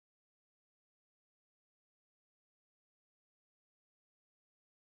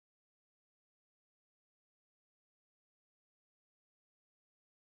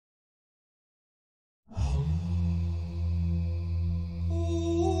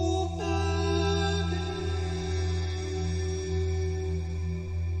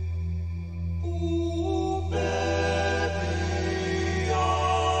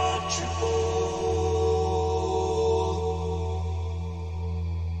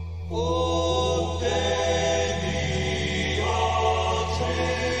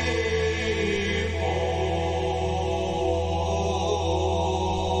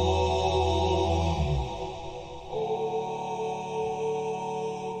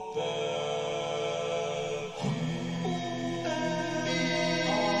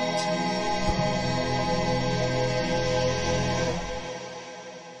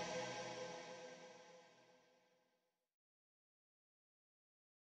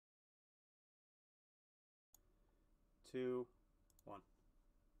2, 1.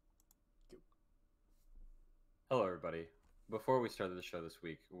 Go. Hello, everybody. Before we started the show this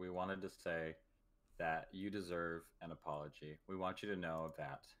week, we wanted to say that you deserve an apology. We want you to know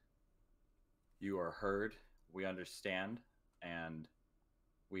that you are heard, we understand, and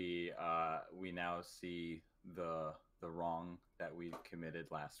we now see the wrong that we committed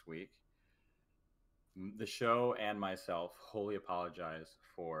last week. The show and myself wholly apologize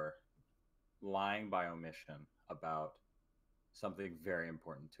for lying by omission about something very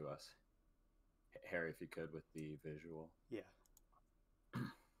important to us. Harry, if you could, with the visual. Yeah.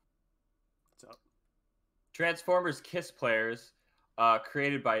 What's up? Transformers Kiss Players,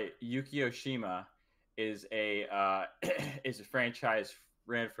 created by Yuki Oshima, is a is a franchise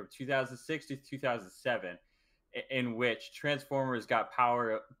ran from 2006 to 2007, in which Transformers got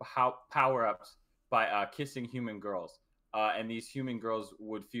power ups by kissing human girls, and these human girls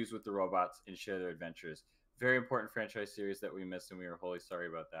would fuse with the robots and share their adventures. Very important franchise series that we missed, and we are wholly sorry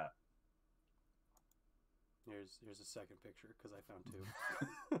about that. Here's a second picture because I found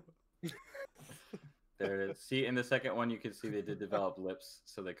two. There it is. See, in the second one, you can see they did develop lips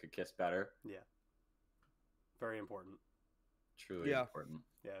so they could kiss better. Yeah. Very important. Truly important.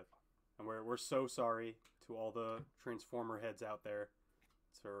 Yeah. And we're so sorry to all the Transformer heads out there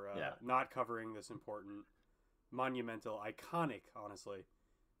for not covering this important, monumental, iconic, honestly,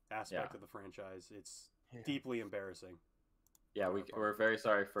 aspect of the franchise. It's deeply embarrassing. Yeah, we're very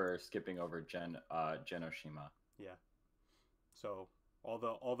sorry for skipping over Jen Oshima. Yeah. So all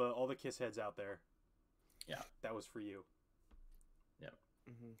the Kiss heads out there. Yeah. That was for you. Yep.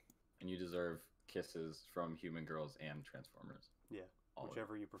 Mm-hmm. And you deserve kisses from human girls and Transformers. Yeah.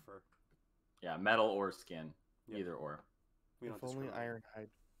 Whichever you prefer. Yeah, metal or skin. Yep. Either or. If only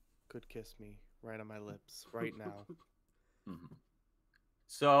Ironhide could kiss me right on my lips right now. Mm-hmm.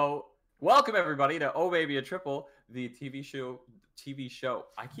 So, welcome everybody to Oh Baby a Triple, the TV show.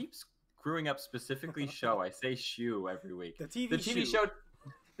 I keep screwing up specifically show. I say shoe every week. The TV show.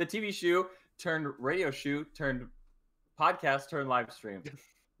 The TV show turned radio shoe turned podcast turned live stream.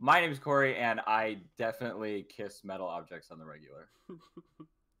 My name is Corey, and I definitely kiss metal objects on the regular.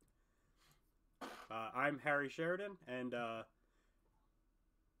 I'm Harry Sheridan, and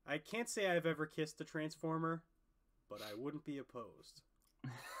I can't say I've ever kissed a Transformer, but I wouldn't be opposed.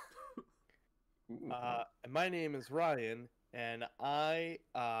 My name is Ryan, and I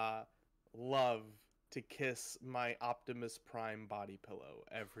love to kiss my Optimus Prime body pillow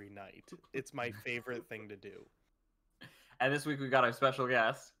every night. It's my favorite thing to do. And this week we got our special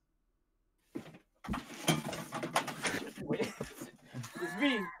guest. Wait, it's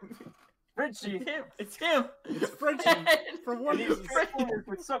me, Frenchie. It's him. It's Frenchie from One Piece. Transformers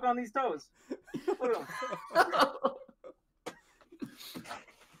would suck on these toes. Look at them.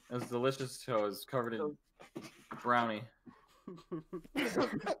 Those delicious toes covered in brownie.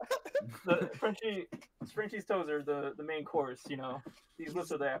 Frenchie's toes are the main course, you know. These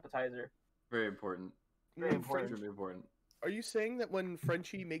lips are the appetizer. Very important. Very important. Very important. Are you saying that when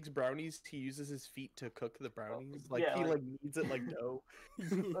Frenchie makes brownies, he uses his feet to cook the brownies? Like yeah, he kneads it like dough?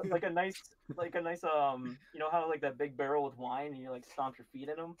 like a nice you know how like that big barrel with wine and you like stomp your feet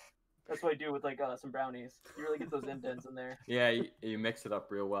in them? That's what I do with some brownies. You really get those indents in there. Yeah, you mix it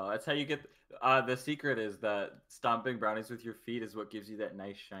up real well. That's how you get. The secret is that stomping brownies with your feet is what gives you that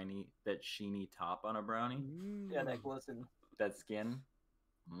nice sheeny top on a brownie. Yeah, that glisten. That skin.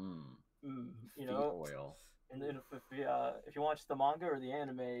 You know. Oil. And then if you watch the manga or the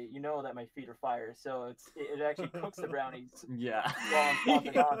anime, you know that my feet are fire. So it actually cooks the brownies. Yeah. While I'm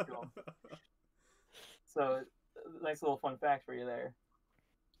stomping onto them. So nice little fun fact for you there.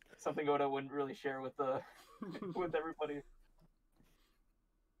 Something Oda wouldn't really share with with everybody.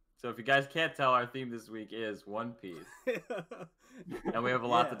 So if you guys can't tell, our theme this week is One Piece, and we have a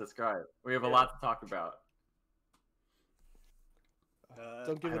lot to describe. We have a lot to talk about.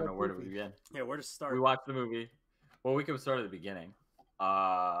 Don't give I don't know where to begin. Yeah, where to start? We watched the movie. Well, we can start at the beginning.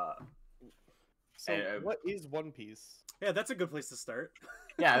 What is One Piece? Yeah, that's a good place to start.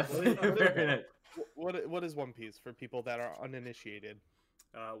 Yeah, very nice. What is One Piece for people that are uninitiated?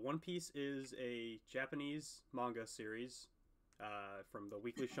 One Piece is a Japanese manga series from the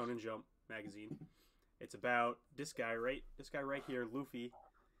Weekly Shonen Jump magazine. It's about this guy right here, Luffy.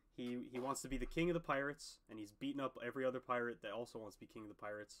 He wants to be the king of the pirates, and he's beaten up every other pirate that also wants to be king of the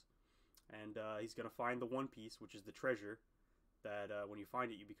pirates. And he's gonna find the One Piece, which is the treasure that when you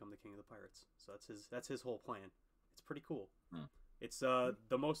find it, you become the king of the pirates. So that's his whole plan. It's pretty cool. It's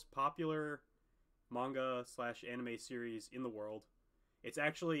the most popular manga / anime series in the world. It's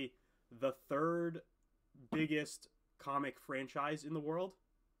actually the third biggest comic franchise in the world,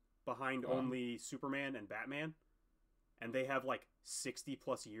 behind only Superman and Batman. and they have like 60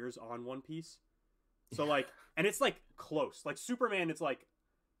 plus years on One Piece. So like, and it's like close. Like Superman, it's like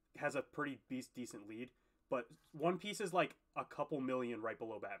has a pretty decent lead, but One Piece is like a couple million right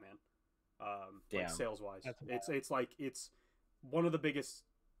below Batman. Like sales wise, it's like it's one of the biggest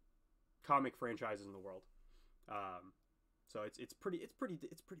comic franchises in the world. So it's pretty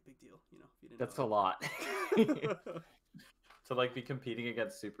big deal, you know. If you didn't That's know a lot. To like be competing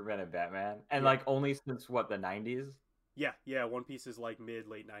against Superman and Batman, and Yeah. like only since what, the 90s? Yeah. One Piece is like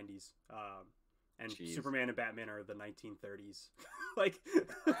late 90s. And Jeez. Superman and Batman are the 1930s. Like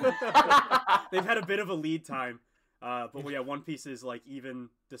they've had a bit of a lead time. But yeah, One Piece is like, even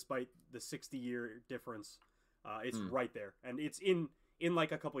despite the 60-year difference, it's right there, and it's in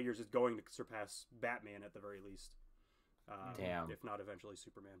like a couple of years, it's going to surpass Batman at the very least. Damn. If not eventually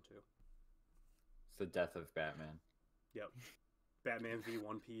Superman too. It's the death of Batman. Yep. Batman v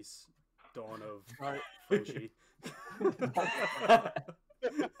One Piece, Dawn of Right. Frenchie.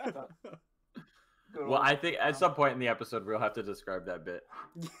 Good Well, old- I think at some point in the episode we'll have to describe that bit,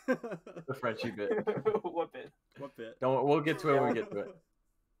 the Frenchie bit. What bit? What bit? We'll get to it when we get to it.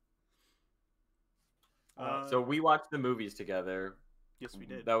 So we watched the movies together. Yes, we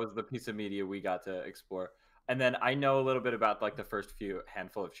did. That was the piece of media we got to explore. And then I know a little bit about like the first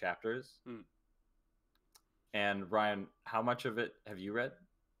handful of chapters. And Ryan, how much of it have you read?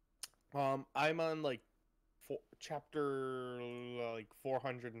 I'm on like chapter like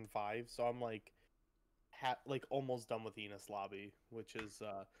 405, so I'm like like almost done with Enos Lobby, which is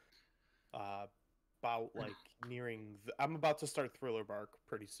about like nearing. I'm about to start Thriller Bark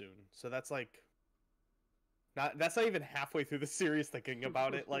pretty soon, so that's like that's not even halfway through the series thinking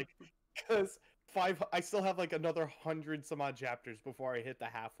about it, like because I still have like another 100 some odd chapters before I hit the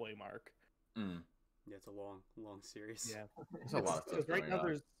halfway mark. Yeah, it's a long series. Yeah, There's a lot of stuff because right going now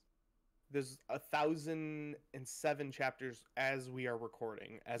on. there's 1,007 chapters as we are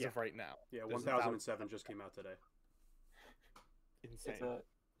recording, as Yeah. of right now. Yeah, There's 1007 just came out today. Insane.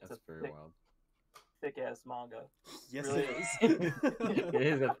 That's very thick, wild. thick ass manga. Yes, Really? it is. It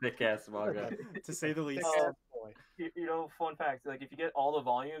is a thick ass manga. To say the least. Oh, boy. You know, fun fact, like if you get all the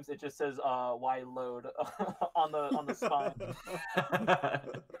volumes, it just says why load on the spine.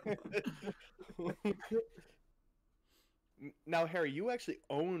 Now, Harry, you actually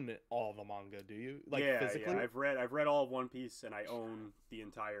own all the manga, do you? Like physically? Yeah. I've read all of One Piece, and I own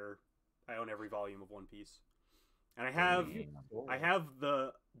every volume of One Piece. And I have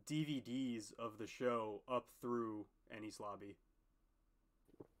the DVDs of the show up through Enies Lobby.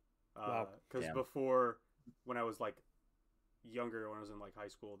 Wow. Because Damn. before, when I was like younger, when I was in like high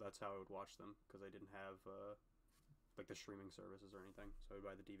school, that's how I would watch them, because I didn't have like the streaming services or anything, so I would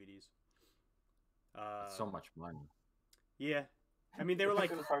buy the DVDs. So much money. Yeah, I mean they were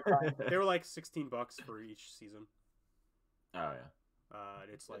like It was hard time. $16 for each season. Oh yeah.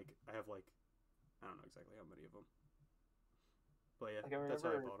 It's like I have like I don't know exactly how many of them, but yeah, Like, I that's how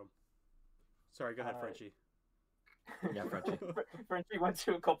I remember- bought them. Sorry, go ahead, Frenchie. Yeah, Frenchie. Frenchie went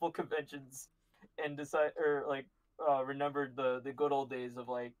to a couple conventions and remembered the good old days of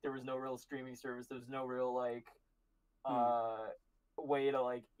like there was no real streaming service, there was no real like way to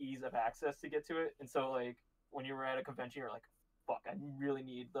like ease of access to get to it, and so like when you were at a convention, you're like, fuck, I really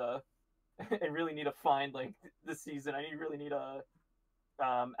need to find like this season. I really need a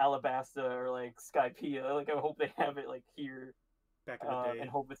Alabasta or like Skypea. Like I hope they have it like here. Back in the day, And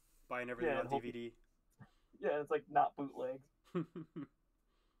hope it's buying everything on and hope DVD. it's like not bootlegs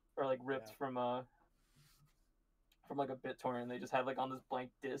or like ripped from like a BitTorrent. They just have like on this blank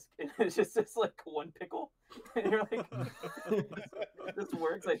disc, and it's just like one pickle, and you're like, this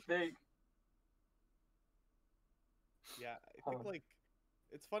works, I think. Yeah, I think like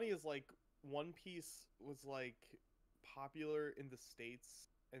it's funny is like One Piece was like popular in the States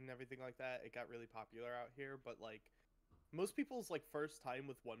and everything like that. It got really popular out here, but like most people's like first time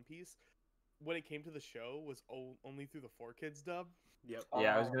with One Piece when it came to the show was only through the 4Kids dub. Yep.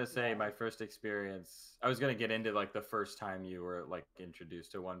 Yeah, I was gonna Oh, say yeah. my first experience. I was gonna get into like the first time you were like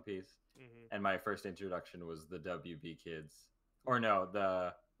introduced to One Piece, and my first introduction was the WB Kids, or no,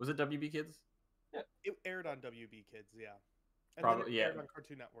 was it WB Kids? It aired on WB Kids, yeah. And Probably- then it yeah. aired on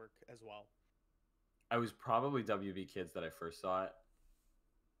Cartoon Network as well. I was probably WB Kids that I first saw it,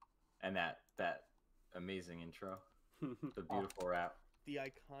 and that amazing intro, the beautiful rap. The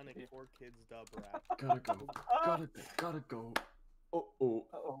iconic 4Kids dub rap. Gotta go, gotta go. Oh.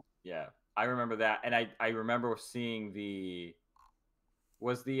 Uh-oh. Yeah, I remember that, and I remember seeing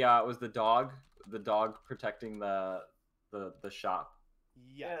was the dog protecting the shop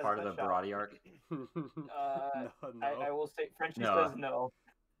Yeah. part of the the shop. Barati arc. No. I will say Frenchie No. says no.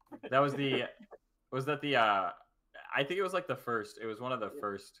 That was was that the I think it was like the first. It was one of the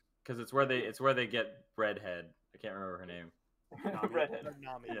first because it's where they get Redhead. I can't remember her name. Redhead.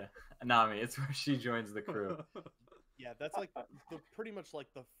 Nami. Yeah, Nami. It's where she joins the crew. Yeah, that's like pretty much like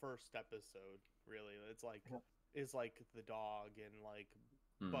the first episode. Really, it's like is like the dog and like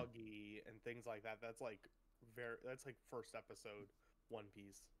Buggy and things like that. That's like first episode One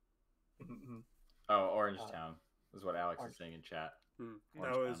Piece. Oh, Orange Town is what Alex is saying in chat.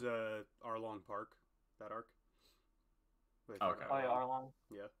 That was Arlong Park. That arc. Okay. Oh yeah, Arlong.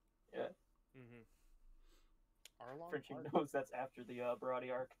 Yeah. Yeah. Arlong Frenchie Park? knows that's after the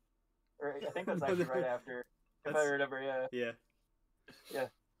Barati arc, or I think that's actually right after. If I remember, yeah. Yeah.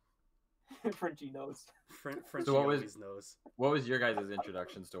 Frenchie knows. Frenchie So always knows. What was your guys'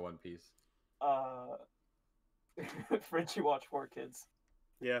 introductions to One Piece? Frenchie watched 4Kids.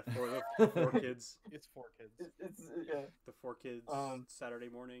 Yeah, four kids. It's 4Kids. It's yeah. The 4Kids Saturday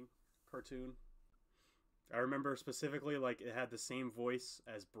morning cartoon. I remember specifically, like, it had the same voice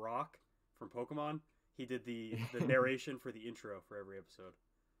as Brock from Pokemon. He did the narration for the intro for every episode.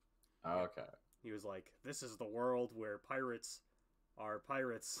 Oh, okay. He was like, "This is the world where pirates are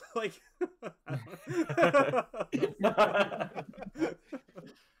pirates." Like,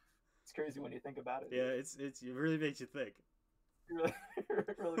 It's crazy when you think about it. yeah, it really makes you think.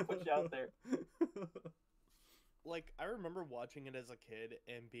 It really puts you out there. Like, I remember watching it as a kid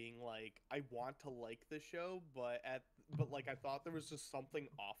and being like, I want to like the show, but like I thought there was just something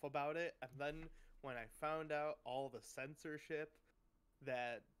off about it. And then when I found out all the censorship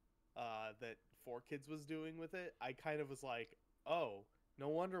that 4Kids was doing with it, I kind of was like, oh, no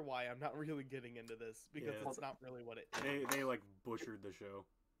wonder why I'm not really getting into this, because Yeah. it's not really what it is. They like butchered the show.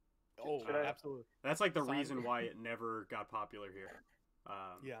 Oh, absolutely. That's like the Sonic- reason why it never got popular here.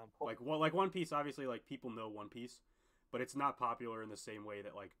 Yeah. Like One Piece, obviously, like, people know One Piece, but it's not popular in the same way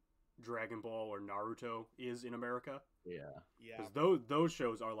that like Dragon Ball or Naruto is in America. Yeah. Yeah. Because those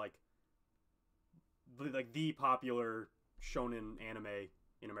shows are like the popular shonen anime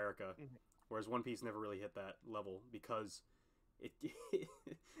in America, whereas One Piece never really hit that level because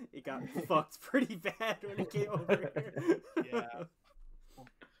it got fucked pretty bad when it came over here. Yeah.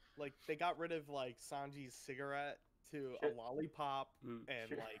 Like, they got rid of like Sanji's cigarette to a lollipop, and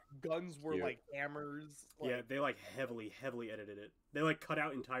like guns were Cute. like hammers. Like, Yeah, they like heavily edited it. They like cut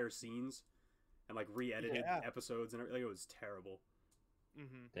out entire scenes and like re-edited episodes and everything. It was terrible.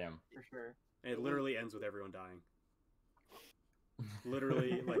 Damn. For sure. And it literally ends with everyone dying.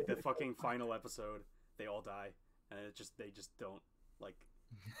 Literally, like, the fucking final episode, they all die, and they just don't, like,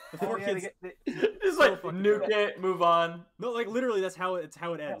 the 4Kids. Just like nuke it, move on. No, like, literally, that's how it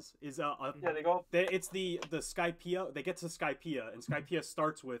ends. Is they go. It's the Skypiea. They get to Skypiea, and Skypiea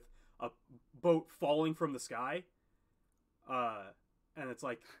starts with a boat falling from the sky. And it's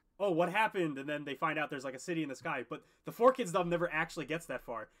like, oh, what happened? And then they find out there's like a city in the sky. But the 4Kids dub never actually gets that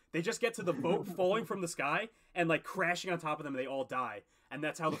far. They just get to the boat falling from the sky and like crashing on top of them, and they all die. And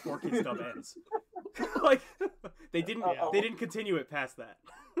that's how the 4Kids dub ends. Like, they didn't continue it past that.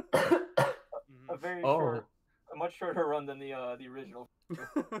 A very short, a much shorter run than the original.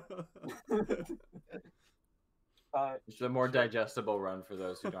 It's a more digestible run for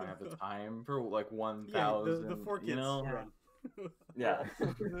those who don't have the time for like 1,000. The 4Kids you know? run. Yeah.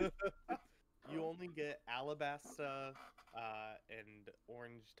 You only get Alabasta and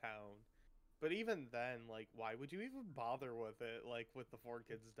Orange Town. But even then, like, why would you even bother with it, like, with the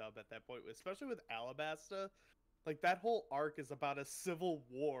 4Kids dub at that point? Especially with Alabasta. Like, that whole arc is about a civil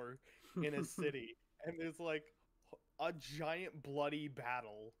war in a city. And there's, like, a giant bloody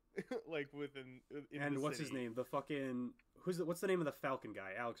battle, like, in And the what's city. his name? The fucking... What's the name of the Falcon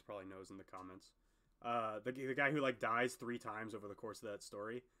guy? Alex probably knows in the comments. The guy who, like, dies 3 times over the course of that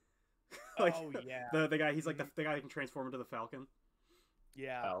story. Like, oh, yeah. The guy, he's like the guy who can transform into the Falcon.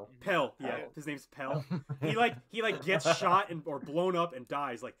 Yeah. Pell, yeah. His name's Pell. He gets shot or blown up and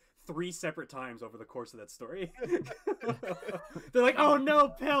dies like 3 separate times over the course of that story. They're like, "Oh no,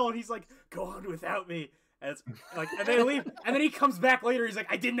 Pell!" And he's like, "Go on without me." And it's like, and they leave, and then he comes back later. He's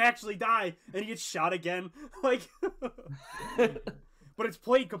like, "I didn't actually die," and he gets shot again. Like, but it's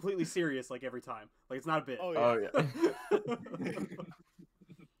played completely serious, like, every time. Like, it's not a bit. Oh yeah.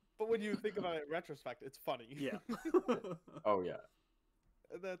 But when you think about it in retrospect, it's funny. Yeah. Oh yeah.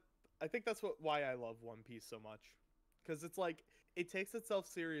 I think that's why I love One Piece so much, because it's like it takes itself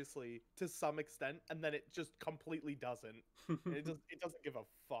seriously to some extent, and then it just completely doesn't. It doesn't give a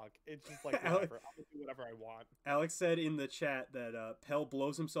fuck. It's just like, whatever. I'm gonna do whatever I want. Alex said in the chat that Pell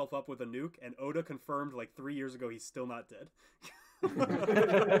blows himself up with a nuke, and Oda confirmed like 3 years ago he's still not dead. So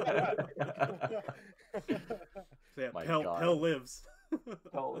yeah, Pell lives.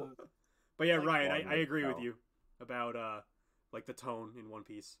 Pell lives. But yeah, Like, Ryan, I agree with you. about like the tone in One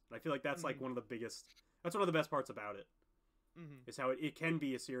Piece. And I feel like that's like Mhm. one of the biggest. That's one of the best parts about it. Mhm. Is how it can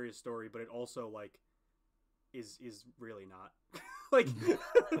be a serious story, but it also like is really not. Like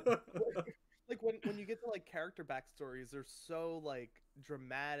Like when you get to like character backstories, they're so like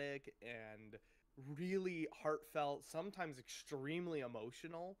dramatic and really heartfelt, sometimes extremely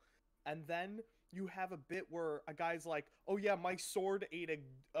emotional. And then you have a bit where a guy's like, "Oh yeah, my sword ate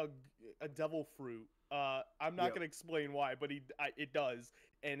a devil fruit. I'm not Yep. gonna explain why, but it does,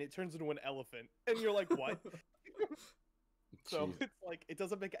 and it turns into an elephant." And you're like, "What?" So Jeez. it's like it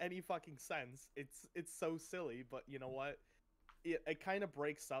doesn't make any fucking sense. It's so silly, but you know what? It kind of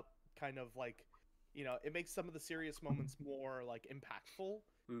breaks up kind of like, it makes some of the serious moments more like impactful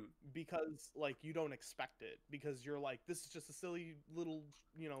Mm. because like you don't expect it, because you're like, this is just a silly little,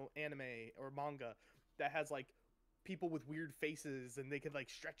 anime or manga that has like people with weird faces and they can like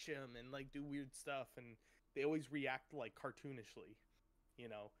stretch them and like do weird stuff, and they always react like cartoonishly,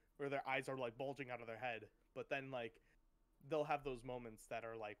 where their eyes are like bulging out of their head. But then like they'll have those moments that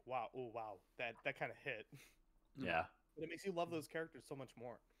are like, wow, oh wow, that kind of hit. Yeah. But it makes you love those characters so much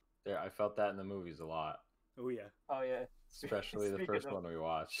more. Yeah, I felt that in the movies a lot, Oh yeah. Oh yeah. especially the Speaking first of- one we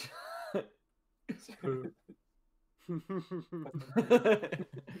watched.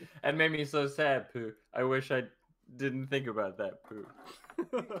 And made me so sad, Pooh. I wish I didn't think about that, Pooh.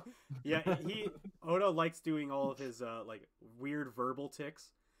 Yeah, Oda likes doing all of his like weird verbal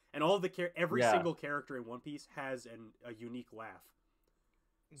tics, and all of the every Yeah. single character in One Piece has a unique laugh.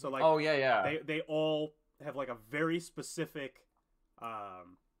 So like Oh yeah, yeah. they all have like a very specific,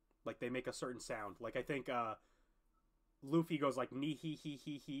 like they make a certain sound. Like I think Luffy goes like "nee hee hee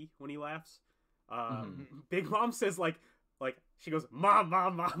hee hee" when he laughs. Big Mom says like she goes "ma ma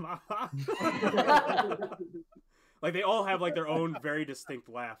ma ma ma." Like they all have like their own very distinct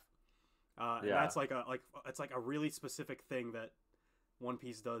laugh. And Yeah. that's like it's like a really specific thing that One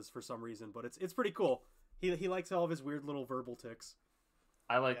Piece does for some reason, but it's pretty cool. He likes all of his weird little verbal tics.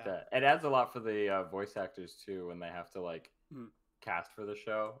 I like Yeah. that. It adds a lot for the voice actors too when they have to like Mhm. cast for the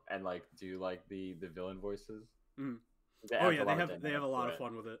show and like do like the villain voices. Mhm. It Oh adds yeah, a lot of they have a lot of dynamic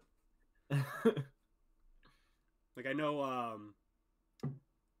fun with it. to Like I know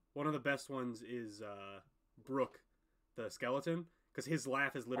one of the best ones is Brook, the skeleton, because his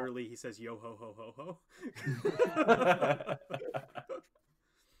laugh is literally he says yo ho ho ho ho.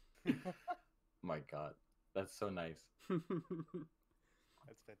 it. My God, that's so nice.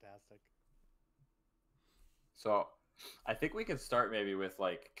 That's fantastic. So I think we could start maybe with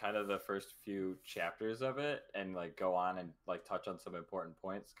like kind of the first few chapters of it and like go on and like touch on some important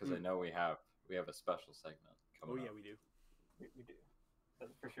points because I know we have a special segment coming Oh yeah, up. we do. We do.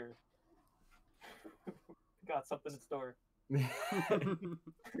 That's for sure. Got something in store.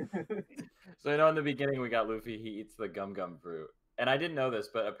 So in the beginning we got Luffy, he eats the gum gum fruit. And I didn't know this,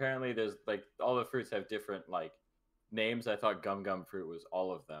 but apparently there's like all the fruits have different like names. I thought gum gum fruit was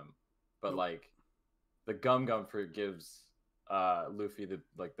all of them. But Nope. like the gum gum fruit gives Luffy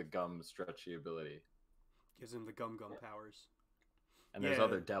the gum stretchy ability. Gives him the gum powers. And there's Yeah.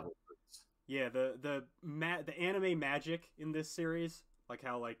 other devil fruits. Yeah, the anime magic in this series, like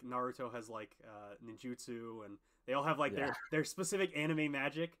how like Naruto has like ninjutsu, and they all have like their specific anime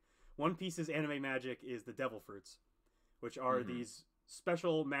magic. One Piece's anime magic is the devil fruits, which are these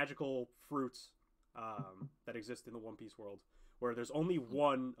special magical fruits that exist in the One Piece world, where there's only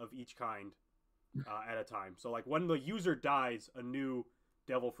one of each kind at a time. So like when the user dies, a new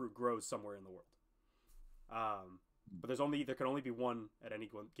devil fruit grows somewhere in the world. But there can only be one at any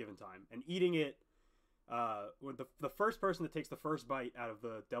given time. And eating it, when the first person that takes the first bite out of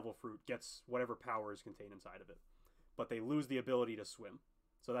the devil fruit gets whatever power is contained inside of it. But they lose the ability to swim.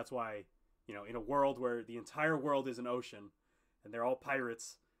 So that's why, in a world where the entire world is an ocean and they're all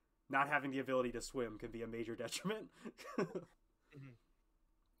pirates, not having the ability to swim can be a major detriment.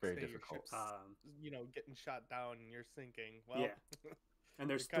 Very Say your difficult. ship's, getting shot down and you're sinking. Well, Yeah. And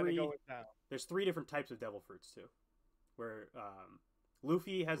there's you're kinda three. going down. There's three different types of devil fruits too, where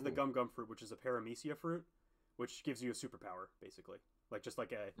Luffy has the gum fruit, which is a paramecia fruit, which gives you a superpower basically, like just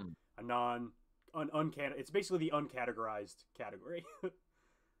like a it's basically the uncategorized category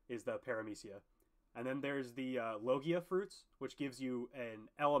is the paramecia. And then there's the Logia fruits, which gives you an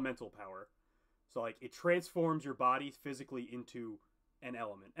elemental power. So like it transforms your body physically into an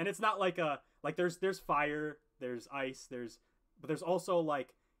element. And it's not like there's fire, there's ice, but there's also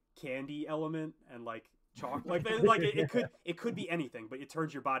like candy element and like chalk. Like it could be anything, but it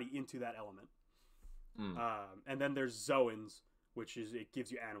turns your body into that element. And then there's Zoans, which is it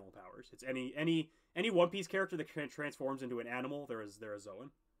gives you animal powers. It's any One Piece character that transforms into an animal, they're a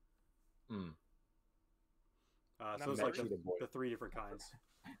Zoan. So it's like Cheetah Boy. the 3 different kinds.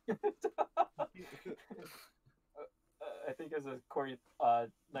 I think as Corey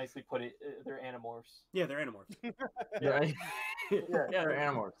nicely put it, they're animorphs. Yeah, they're animorphs. Yeah, they're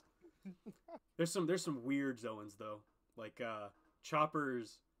animals. There's some weird Zoans though. Like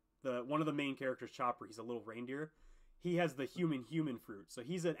Chopper's one of the main characters, Chopper. He's a little reindeer. He has the human fruit, so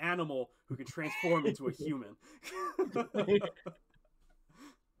he's an animal who can transform into a human.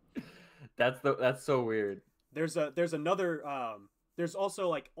 That's so weird. There's another there's also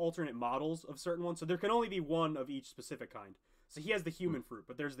like alternate models of certain ones, so there can only be one of each specific kind. So he has the human fruit,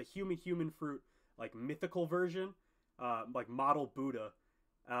 but there's the human fruit like mythical version, like model Buddha,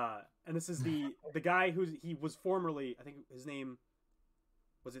 and this is the guy he was formerly, I think his name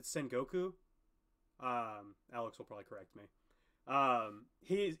was it Sengoku. Alex will probably correct me.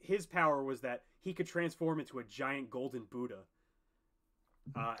 His power was that he could transform into a giant golden Buddha.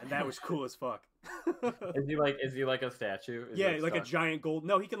 And that was cool as fuck. Is he like a statue? Yeah, like a giant gold.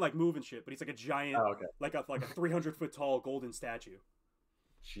 No, he can like move and shit, but he's like a giant, like a 300-foot tall golden statue.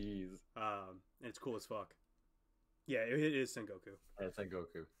 Jeez. And it's cool as fuck. Yeah, it is Sengoku. Yeah, it's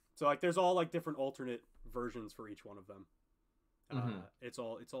Sengoku. So like, there's all like different alternate versions for each one of them. It's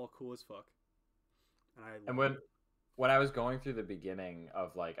all cool as fuck. And when I was going through the beginning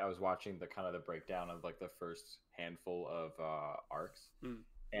of like, I was watching the kind of the breakdown of like the first handful of arcs, and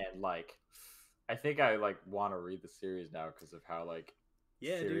like, I think I like want to read the series now because of how like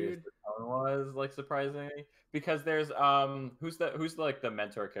serious the tone was, like surprisingly. Because there's who's like the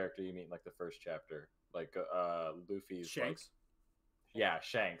mentor character you meet in like the first chapter, like Luffy's Shanks. Like, yeah,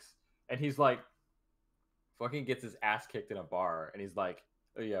 Shanks, and he's like fucking gets his ass kicked in a bar, and he's like,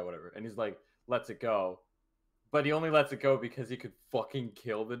 oh yeah, whatever, and he's like lets it go. But he only lets it go because he could fucking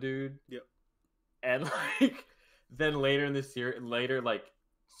kill the dude. Yep. And like, then later in the series, like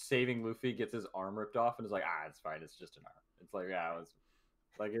saving Luffy gets his arm ripped off and is like, it's fine, it's just an arm. It's like, yeah, it was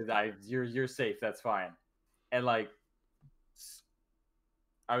like, you're safe, that's fine. And like,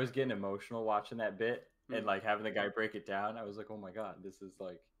 I was getting emotional watching that bit and like having the guy break it down. I was like, oh my god, this is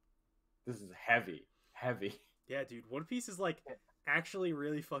heavy. Yeah, dude, One Piece is like actually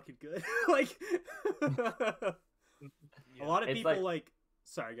really fucking good. Like, a lot of people like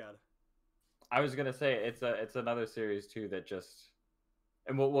sorry, God. I was gonna say it's another series too that just,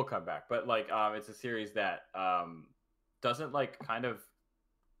 and we'll come back, but like it's a series that doesn't kind of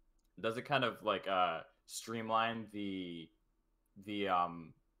streamline the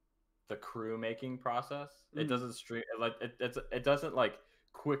crew making process. It doesn't it doesn't like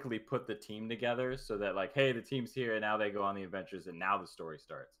quickly put the team together so that like, hey, the team's here and now they go on the adventures and now the story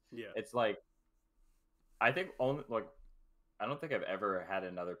starts. Yeah, it's like, I think only like, I don't think I've ever had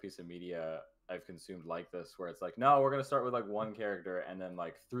another piece of media I've consumed like this where it's like, no, we're gonna start with like one character and then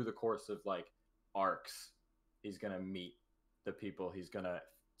like through the course of like arcs he's gonna meet the people he's gonna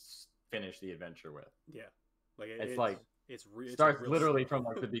finish the adventure with. Yeah, like it starts literally from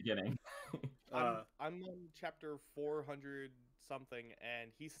like the beginning. I'm on chapter 400 something,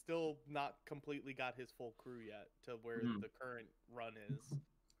 and he's still not completely got his full crew yet to where the current run is.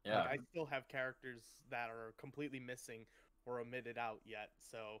 Yeah, like, I still have characters that are completely missing or omitted out yet.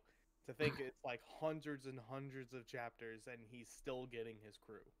 So to think it's like hundreds and hundreds of chapters, and he's still getting his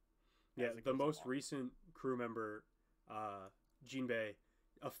crew. Yeah, the most recent crew member, Jinbei,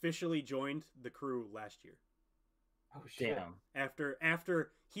 officially joined the crew last year. Oh shit! Damn.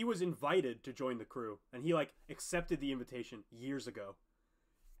 After he was invited to join the crew, and he like accepted the invitation years ago,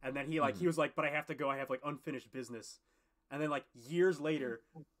 and then he was like, but I have to go. I have like unfinished business, and then like years later,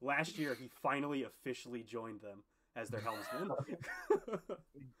 last year he finally officially joined them as their helmsman.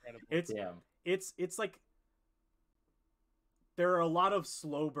 It's like there are a lot of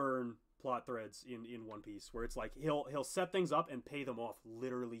slow burn plot threads in One Piece where it's like he'll set things up and pay them off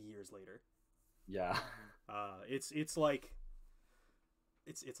literally years later. Yeah. It's like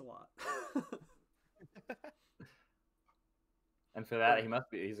it's a lot. And for that,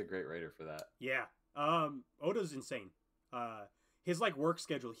 he's a great writer for that. Yeah. Oda's insane. His like work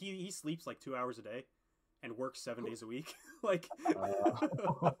schedule, he sleeps like 2 hours a day and works 7 days a week. Like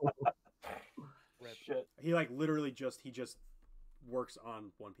shit. He like literally just works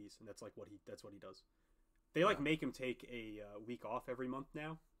on One Piece, and that's what he does. They like make him take a week off every month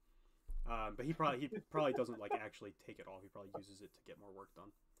now. But he probably doesn't like actually take it off. He probably uses it to get more work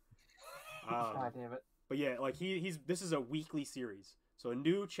done. God damn it. But yeah, like this is a weekly series. So a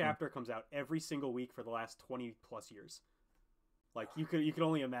new chapter comes out every single week for the last 20 plus years. Like you could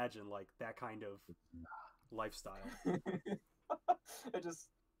only imagine like that kind of lifestyle. I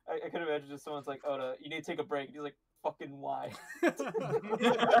could imagine just someone's like, Oda, you need to take a break. And he's like, fucking why?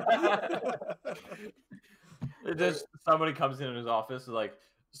 It just somebody comes in his office like,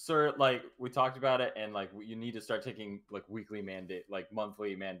 sir, like we talked about it, and like you need to start taking like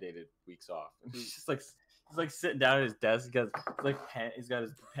monthly mandated weeks off. And he's like sitting down at his desk. He's got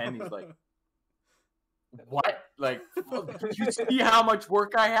his pen. He's like, what? Like, do you see how much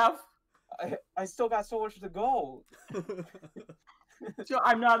work I have? I still got so much to go. So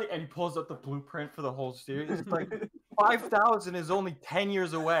I'm not, and he pulls up the blueprint for the whole series. It's like 5,000 is only 10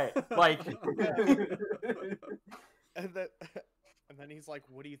 years away. Like, and then he's like,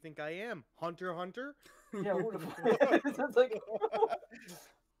 "What do you think I am, Hunter? Yeah, what it's like.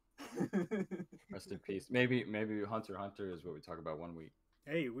 Rest in peace. Maybe Hunter x Hunter is what we talk about one week.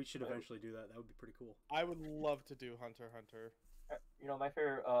 Hey, we should eventually do that. That would be pretty cool. I would love to do Hunter x Hunter. You know, my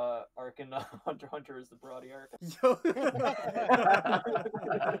favorite arc in Hunter x Hunter is the Barati arc.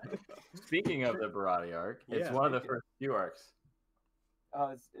 Speaking of the Barati arc, it's Yeah, one of the first few arcs.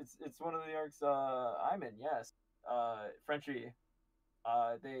 It's one of the arcs I'm in. Yes, Frenchie.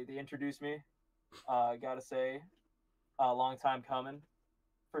 They introduced me. Gotta say, long time coming.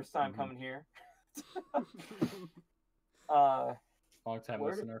 First time coming here. Long time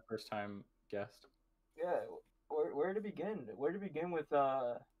listener, first time guest. Yeah. Where to begin? Where to begin with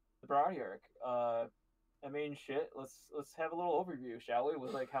the Barati arc? I mean, shit. Let's have a little overview, shall we?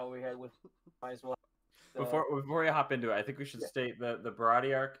 With like how we had with might as well. Before we hop into it, I think we should state the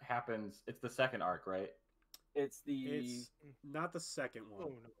Barati arc happens. It's the second arc, right? It's not the second one.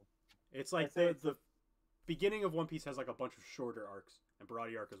 Oh no. It's like the beginning of One Piece has like a bunch of shorter arcs, and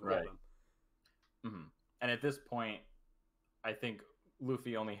Barati arc is one of them. Mm-hmm. And at this point, I think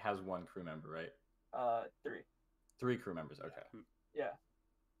Luffy only has one crew member, right? 3. 3 crew members. Okay. Yeah.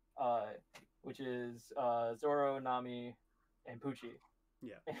 Which is Zoro, Nami, and Pucci.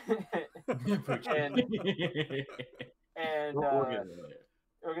 Yeah. and we'll get it later.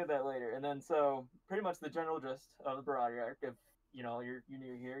 We'll get that later. And then so pretty much the general gist of the Barati arc, if you know you're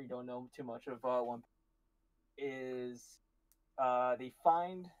new here, you don't know too much of One Piece, is they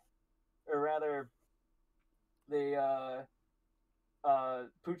find, or rather, they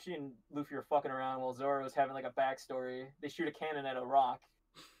Pucci and Luffy are fucking around while Zoro's having like a backstory. They shoot a cannon at a rock,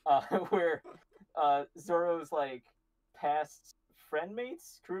 where Zoro's like past friend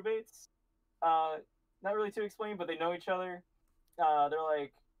mates, crew mates. Not really to explain, but they know each other. They're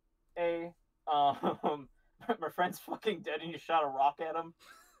like, "Hey, my friend's fucking dead, and you shot a rock at him."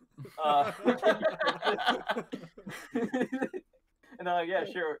 And they're like, "Yeah,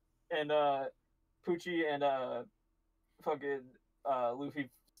 sure." And Pucci and fucking Luffy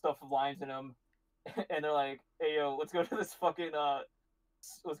stuff lines in him, and they're like, "Hey, yo, let's go to this fucking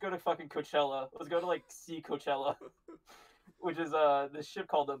let's go to fucking Coachella. Let's go to like see Coachella," which is this ship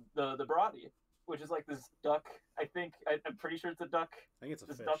called the Barati, which is like this duck. I'm pretty sure it's a duck. I think it's a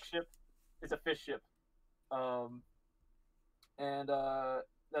this fish. duck ship. It's a fish ship. And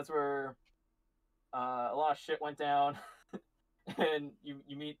that's where a lot of shit went down, and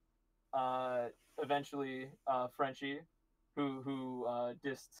you meet eventually Frenchie, who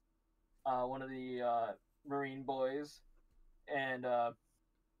dissed one of the Marine boys, and the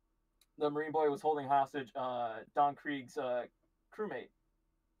Marine boy was holding hostage Don Krieg's crewmate,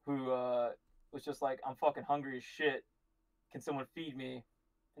 who was just like, "I'm fucking hungry as shit. Can someone feed me?"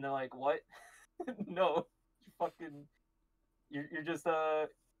 And they're like, "What? No, you're just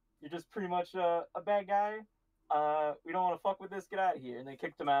pretty much a bad guy. We don't want to fuck with this. Get out of here." And they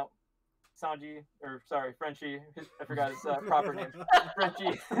kicked him out. Frenchie. I forgot his proper name.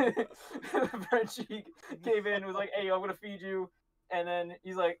 Frenchie came in and was like, "Hey, I'm gonna feed you." And then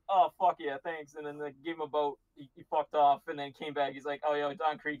he's like, "Oh, fuck yeah, thanks." And then they gave him a boat. He fucked off, and then came back. He's like, "Oh, yo,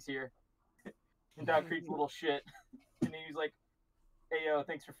 Don Krieg's here." And Don Krieg's a little shit. And then he was like, "Hey, yo,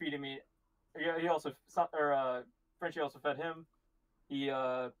 thanks for feeding me." He also, Frenchie also fed him.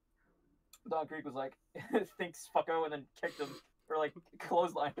 Don Krieg was like, "Thanks, fucko," and then kicked him, or like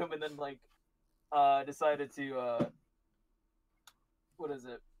clotheslined him, and then like decided to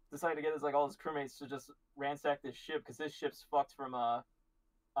decided to get his like all his crewmates to just ransack this ship, because this ship's fucked from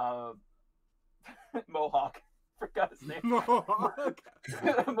Mohawk. Forgot his name. Mohawk.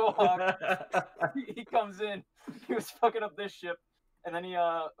 Mohawk. He comes in. He was fucking up this ship, and then he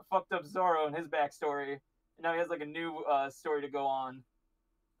fucked up Zoro and his backstory. And now he has like a new story to go on.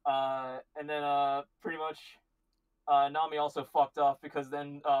 And then pretty much Nami also fucked off, because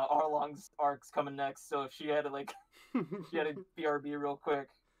then Arlong's arc's coming next, so she had to BRB real quick.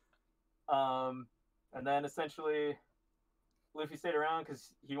 And then essentially Luffy stayed around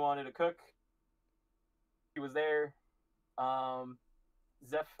because he wanted to cook. He was there.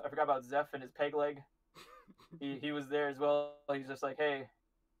 Zeph, I forgot about Zeph and his peg leg. He was there as well. He's just like, "Hey,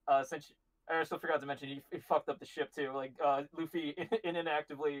 since I also forgot to mention he fucked up the ship too. Like Luffy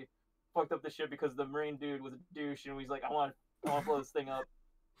inactively fucked up the ship because the marine dude was a douche, and he's like, I want to blow this thing up.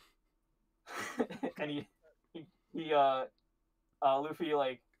 And Luffy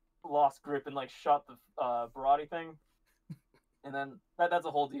like lost grip and like shot the Barati thing, and then that's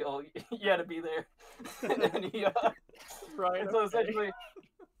a whole deal. You had to be there, and he Right. and so essentially,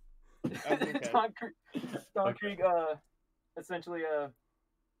 Okay. Don Krieg essentially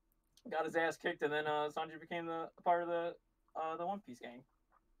got his ass kicked, and then Sanji became a part of the One Piece gang.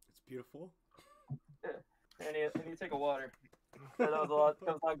 It's beautiful. Yeah, and he take a water. That was a lot.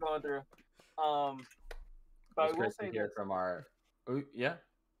 That was a lot going through. But I It's will great say to hear this. from our. Ooh, yeah.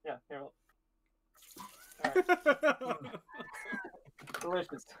 Yeah, here. All right.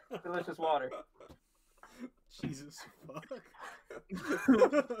 Delicious water. Jesus fuck.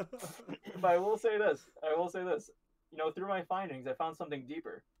 But I will say this. You know, through my findings, I found something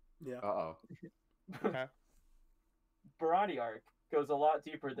deeper. Yeah. Uh-oh. Okay. Barati arc goes a lot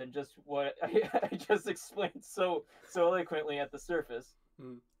deeper than just what I just explained so eloquently at the surface.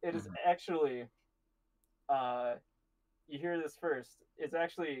 Mm. It is actually, you hear this first. It's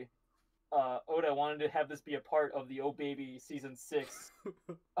actually, Oda wanted to have this be a part of the Oh Baby season 6,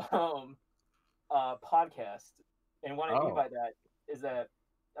 podcast, and what I mean by that is that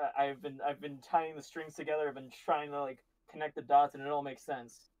I've been tying the strings together. I've been trying to like connect the dots, and it all makes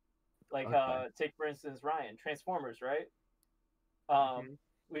sense. Like, Okay. take for instance Ryan, Transformers, right? Mhm.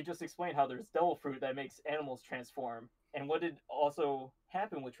 We just explained how there's devil fruit that makes animals transform, and what did also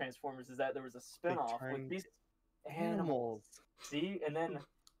happen with Transformers is that there was a spinoff with turned these animals. Animals. See, and then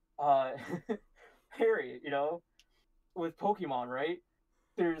Harry, you know, with Pokemon, right?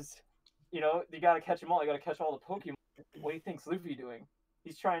 There's, you know, you gotta catch them all. You gotta catch all the Pokemon. What do you think's Luffy doing?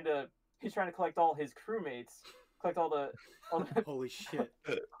 He's trying to collect all his crewmates, collect all the Holy shit.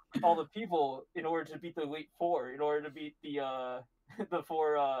 all the people in order to beat the Elite Four, in order to beat the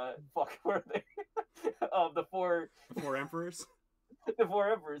four fuck, where are they? The four The Four Emperors?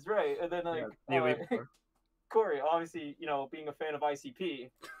 emperors, right? And then like the Elite Four. Corey, obviously, you know, being a fan of ICP,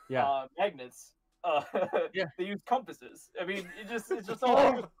 Yeah. magnets. Yeah. They use compasses. I mean, it's just all it's just all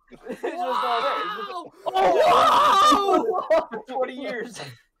there. It's just, Oh, for 20 years.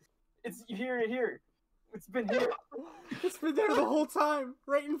 It's here. It's been here. It's been there the whole time,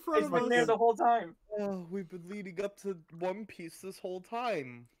 right in front It's of been us. there the whole time. Oh, we've been leading up to One Piece this whole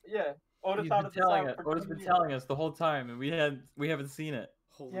time. Yeah. Oda He's thought been of the telling time us. for Oda's 20 been years. telling us the whole time, and we haven't seen it.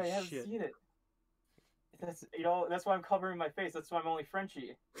 Holy Yeah, you haven't shit. seen it. That's, you know, that's why I'm covering my face. That's why I'm only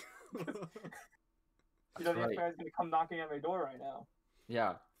Frenchie. You know, That's the right. FBI's gonna come knocking at my door right now.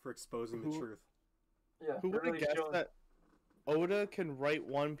 Yeah. For exposing the Who- truth. Yeah. Who they're would have really guessed showing- that Oda can write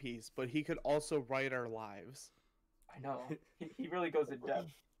One Piece, but he could also write our lives? I know. He really goes in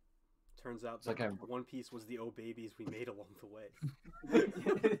depth. Turns out It's like that I'm- One Piece was the Oh Babies we made along the way.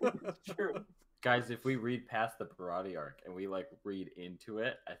 It's true. Guys, if we read past the Barati arc and we like read into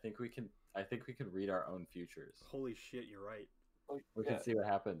it, I think we can read our own futures. Holy shit, you're right. We Yeah. can see what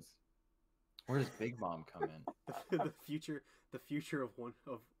happens. Where does Big Mom come in? The future of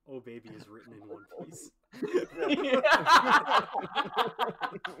Oh Baby is written in One Piece.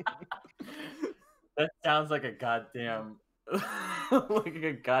 That sounds like a goddamn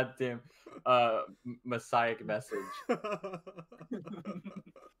messiah message.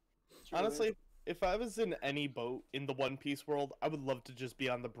 Honestly, if I was in any boat in the One Piece world, I would love to just be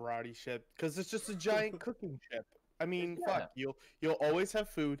on the Barati ship because it's just a giant cooking ship. I mean, Yeah. fuck, you'll always have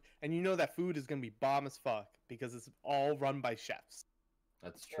food, and you know that food is gonna be bomb as fuck because it's all run by chefs.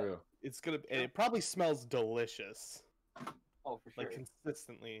 That's true. And it probably smells delicious, Oh, for sure. like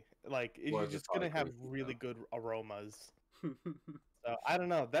consistently. Like Well, you're it's just probably gonna have tasty, really though. good aromas. So I don't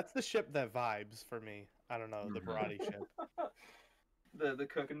know. That's the ship that vibes for me. I don't know, the Mhm. Barati ship. The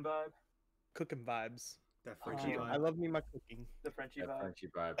cooking vibe. Cooking vibes. That Frenchie Oh, I vibe. love me my cooking. The Frenchie That vibe. Frenchy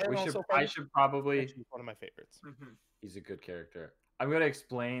vibe. And I also should probably. Frenchie's one of my favorites. Mm-hmm. He's a good character. I'm gonna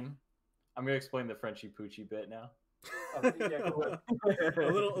explain the Frenchy Poochie bit now. Yeah, go ahead.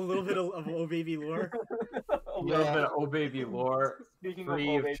 a little bit of Oh Baby lore. A little bit of Oh Baby lore, Speaking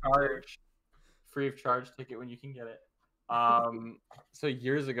free of of Obates, charge ticket when you can get it. So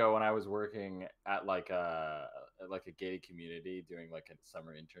years ago when I was working at like a gated community doing like a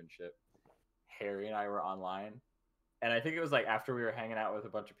summer internship, Harry and I were online, and I think it was like after we were hanging out with a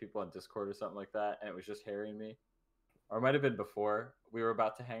bunch of people on Discord or something like that, and it was just Harry and me, or it might have been before we were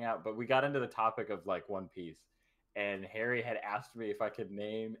about to hang out, but we got into the topic of like One Piece, and Harry had asked me if I could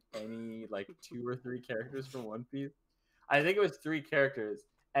name any like 2 or 3 characters from One Piece. I think it was 3 characters,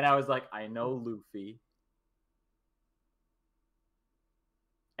 and I was like, I know Luffy.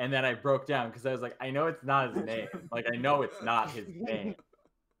 And then I broke down because I was like, I know it's not his name. Like, I know it's not his name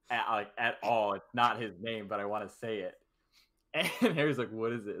at all. It's not his name, but I want to say it. And Harry's like,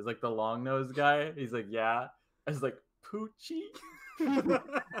 what is it? It's like the long nose guy. He's like, yeah. I was like, Poochie. And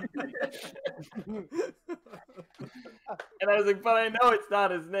I was like, but I know it's not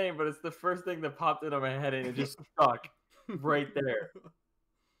his name, but it's the first thing that popped into my head, and it just stuck right there.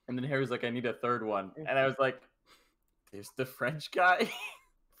 And then Harry's like, I need a third one. And I was like, there's the French guy.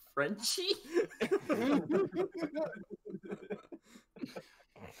 Frenchie?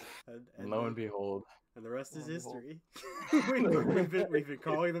 And lo and behold. And the rest is history. we've been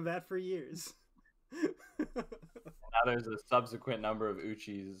calling them that for years. Now there's a subsequent number of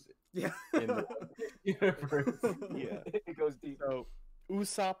Uchis Yeah. in the universe. Yeah. It goes deep. So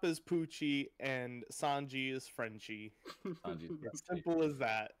Usopp is Poochie and Sanji is Frenchie. Sanji's It's simple as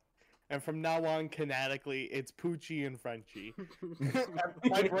that. And from now on, canonically, it's Poochie and Frenchie.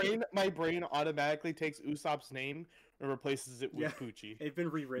 my brain automatically takes Usopp's name and replaces it with Yeah. Poochie. It's been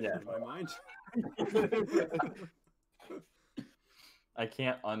rewritten Yeah. in my mind. I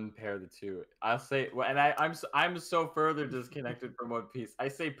can't unpair the two. I'll say, and I'm so further disconnected from One Piece. I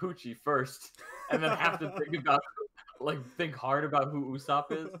say Poochie first, and then have to think hard about who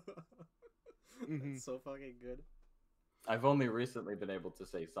Usopp is. Mhm. It's so fucking good. I've only recently been able to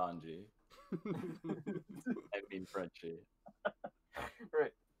say Sanji. I mean Frenchie.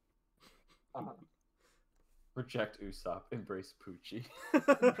 Right. Uh-huh. Reject Usopp, embrace Poochie.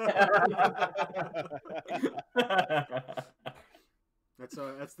 That's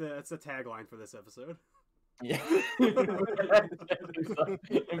the tagline for this episode. Yeah.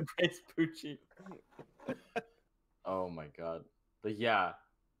 Embrace Poochie. Oh my god. But yeah.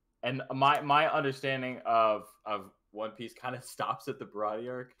 And my understanding of One Piece kind of stops at the Barati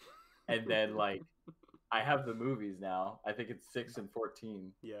arc. And then like I have the movies now. I think it's 6 and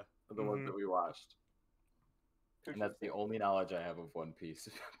 14 Yeah. are the ones that we watched. And that's the only knowledge I have of One Piece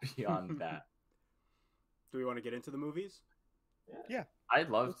beyond that. Do we want to get into the movies? I'd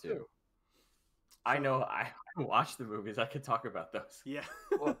love Let's to. do. I know I watched the movies. I could talk about those. Yeah.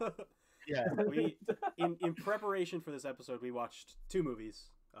 Yeah. We in preparation for this episode, we watched 2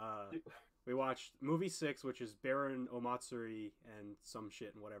 movies. We watched movie 6, which is Baron Omatsuri and some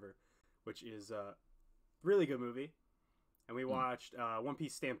shit and whatever, which is a really good movie. And we watched One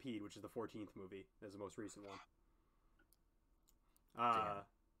Piece Stampede, which is the 14th movie. That's the most recent one.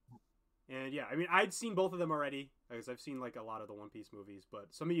 And yeah, I mean, I'd seen both of them already, because I've seen like a lot of the One Piece movies, but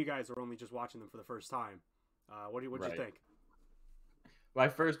some of you guys are only just watching them for the first time. What'd you think? My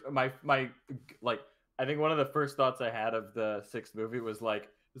like I think one of the first thoughts I had of the 6th movie was like,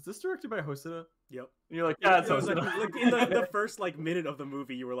 is this directed by Hosoda? Yep. And you're like, yeah, it's It was Hosoda. like in the first like minute of the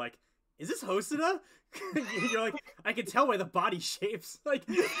movie, you were like, "Is this Hosoda?" You're like, "I can tell by the body shapes." Like,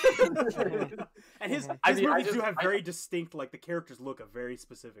 and his movies do have very distinct, like the characters look a very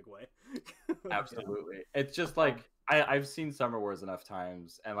specific way. Absolutely. It's just like I've seen Summer Wars enough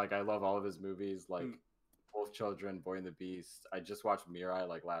times, and like I love all of his movies, like Wolf Children, Boy and the Beast. I just watched Mirai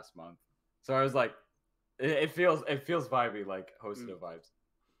like last month, so I was like, it feels vibey, like Hosoda vibes.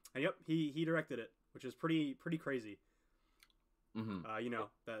 And yep, he directed it, which is pretty crazy. Mm-hmm. You know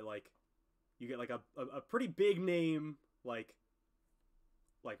that like you get like a pretty big name like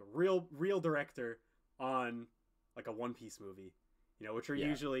real director on like a One Piece movie, you know, which are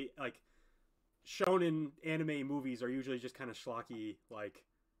usually like shonen anime movies are usually just kind of schlocky, like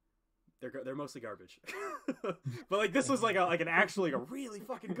they're mostly garbage. But like this was like an actually a really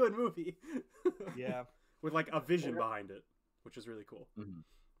fucking good movie. Yeah. With like a vision behind it, which is really cool. Mm-hmm.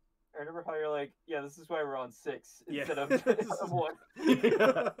 I remember how you're like, yeah, this is why we're on 6 instead of 1.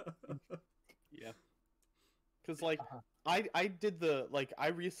 Yeah. Because like I did the like I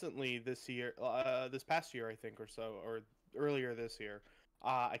recently this year this past year I think or so or earlier this year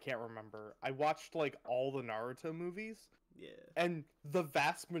I can't remember, I watched like all the Naruto movies. Yeah. And the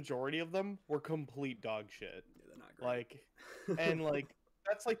vast majority of them were complete dog shit. Yeah, they're not great. Like and like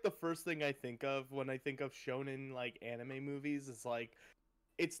that's like the first thing I think of when I think of shonen like anime movies is like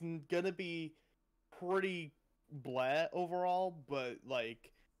it's gonna be pretty bleh overall, but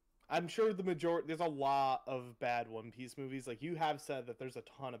like I'm sure there's a lot of bad One Piece movies. Like you have said that there's a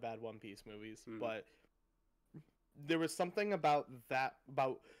ton of bad One Piece movies, but there was something about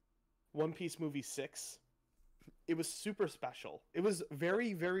One Piece movie 6. It was super special. It was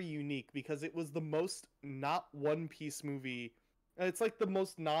very, very unique because it was the most not One Piece movie. It's like the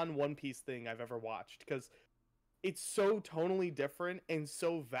most non-One Piece thing I've ever watched because it's so tonally different and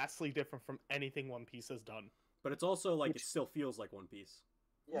so vastly different from anything One Piece has done. But it's also like it still feels like One Piece.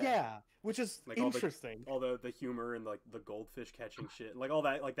 Yeah, which is Like interesting. all the humor and like the goldfish catching shit, like all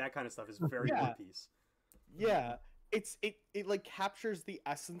that, like that kind of stuff is very Yeah. One Piece. Yeah, it like captures the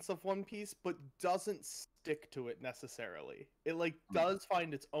essence of One Piece, but doesn't stick to it necessarily. It like does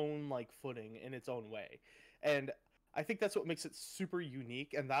find its own like footing in its own way, and I think that's what makes it super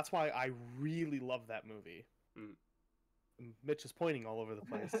unique, and that's why I really love that movie. Mm. Mitch is pointing all over the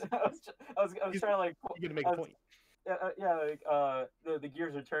place. I was trying to like. You're gonna make a point. Yeah, like, the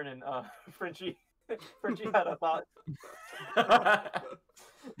gears are turning. Frenchie, Frenchie had a thought.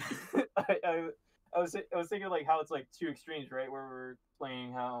 I was thinking like how it's like two extremes, right? Where we're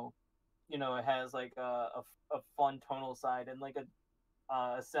playing how, you know, it has like a fun tonal side and like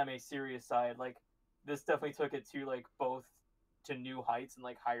a semi-serious side. Like this definitely took it to like both to new heights and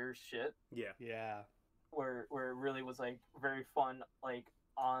like higher shit. Yeah. Yeah. Where it really was like very fun, like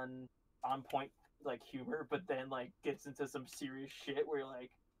on point like humor, but then like gets into some serious shit where you're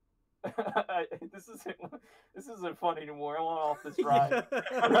like, this isn't fun anymore. I want off this ride.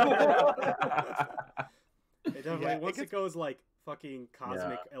 It definitely Yeah, once it it goes like fucking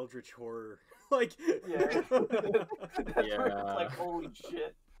cosmic Yeah. eldritch horror, like Yeah. Yeah. It's like holy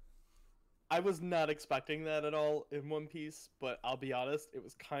shit. I was not expecting that at all in One Piece, but I'll be honest, it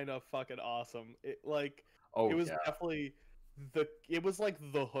was kind of fucking awesome. It like Oh it was yeah. definitely it was like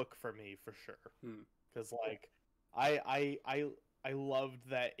the hook for me for sure. Hmm. Because like I loved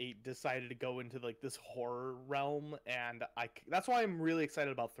that it decided to go into like this horror realm, and that's why I'm really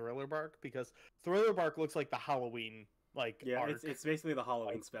excited about Thriller Bark, because Thriller Bark looks like the Halloween like yeah, arc. it's basically the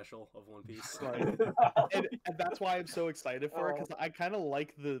Halloween special of One Piece. Like, and that's why I'm so excited for it, because I kind of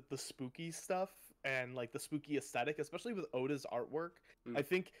like the spooky stuff and like the spooky aesthetic, especially with Oda's artwork. Mm. I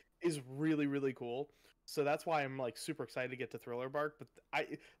think is really really cool. So that's why I'm like super excited to get to Thriller Bark. But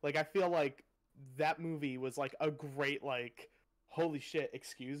I feel like that movie was like a great like holy shit,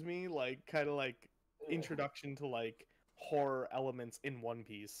 excuse me, like kind of like introduction to like horror elements in One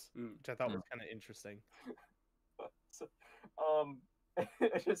Piece, which I thought was kind of interesting. So,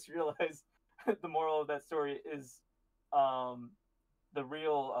 I just realized the moral of that story is, the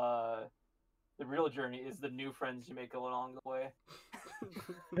real journey is the new friends you make along the way.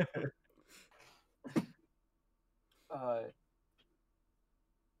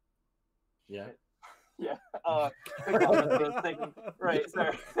 Yeah. Yeah. I was thinking, right.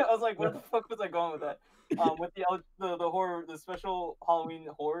 Sorry. I was like, where the fuck was I going with that? With the horror, the special Halloween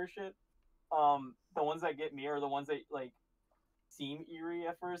horror shit. The ones that get me are the ones that like seem eerie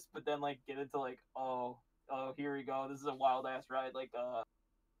at first, but then like get into like, oh, here we go. This is a wild ass ride. Like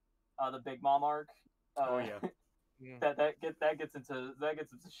the Big Mom arc. Oh yeah. That gets into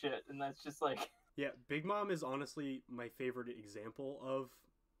shit, and that's just like. Yeah, Big Mom is honestly my favorite example of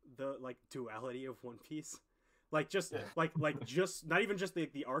the like duality of One Piece. Like just like just not even just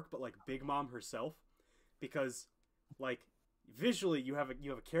the arc, but like Big Mom herself, because like visually you have a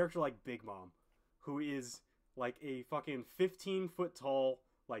character like Big Mom, who is like a fucking 15-foot tall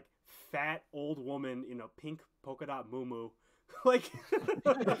like fat old woman in a pink polka dot muumuu. Like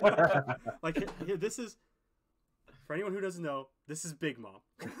like this is, for anyone who doesn't know, this is Big Mom.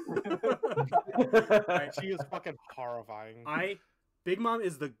 Right, she is fucking horrifying. Big Mom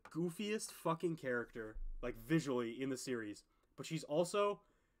is the goofiest fucking character, like visually in the series, but she's also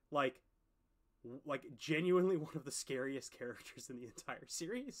like genuinely one of the scariest characters in the entire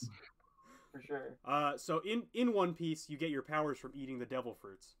series. For sure. So in One Piece, you get your powers from eating the devil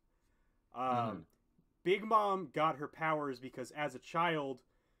fruits. Big Mom got her powers because as a child,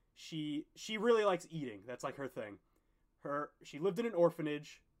 she really likes eating. That's like her thing. She lived in an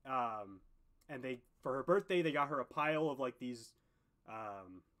orphanage, and for her birthday they got her a pile of like these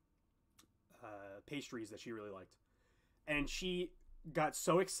pastries that she really liked, and she got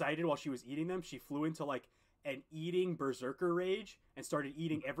so excited while she was eating them, she flew into like an eating berserker rage and started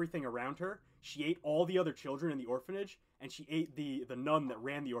eating everything around her. She ate all the other children in the orphanage, and she ate the nun that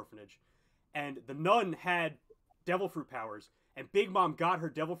ran the orphanage, and the nun had devil fruit powers, and Big Mom got her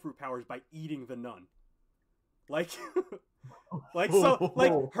devil fruit powers by eating the nun. Like so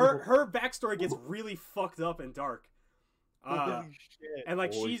like her backstory gets really fucked up and dark. Holy shit. And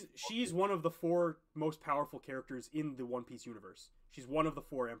like she's one of the 4 most powerful characters in the One Piece universe. She's one of the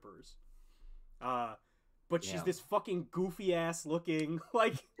 4 emperors. But she's this fucking goofy ass looking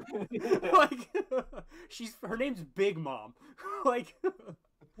like her name's Big Mom. Like,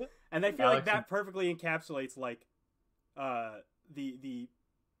 and I feel like that perfectly encapsulates like the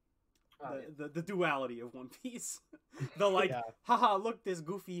duality of One Piece. The like, haha, look, this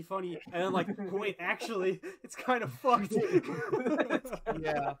goofy, funny, and then like, wait, actually, it's kind of fucked.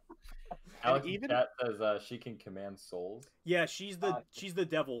 Yeah. Alex even- Chat says she can command souls. Yeah, she's the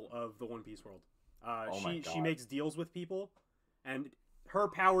devil of the One Piece world. Oh my she God. makes deals with people, and her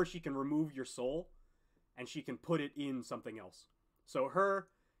power, she can remove your soul, and she can put it in something else. So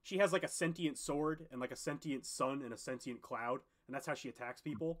she has like a sentient sword and like a sentient sun and a sentient cloud, and that's how she attacks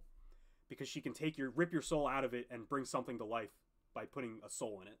people, because she can rip your soul out of it and bring something to life by putting a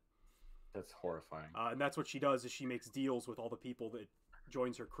soul in it. That's horrifying. And that's what she does, is she makes deals with all the people that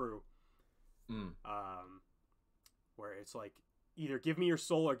joins her crew. Where it's like, either give me your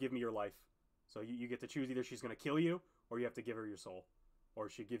soul or give me your life. So you get to choose, either she's going to kill you or you have to give her your soul. Or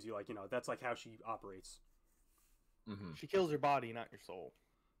she gives you, like, that's like how she operates. She kills your body, not your soul.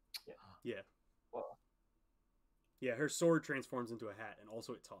 Yeah. Well, Yeah, her sword transforms into a hat, and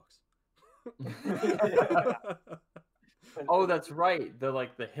also it talks. Oh, that's right.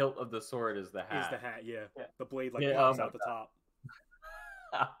 The hilt of the sword is the hat. Is the hat, yeah. Yeah. The blade like Yeah, pops out the top.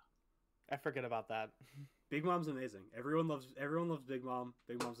 I forget about that. Big Mom's amazing. Everyone loves Big Mom.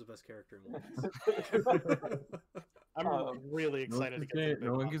 Big Mom's the best character in One Piece. I'm really excited to get to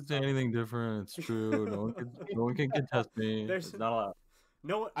No one can say anything different. It's true. No one can contest me. There's Not allowed.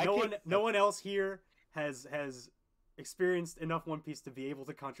 no one else here has experienced enough One Piece to be able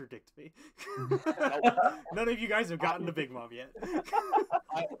to contradict me. None of you guys have gotten to Big Mom yet.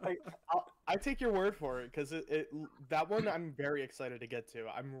 I take your word for it, because that one I'm very excited to get to.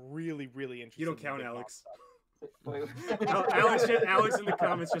 I'm really, really interested. You don't in count, Big Mom Alex. Wait. No, Alex in the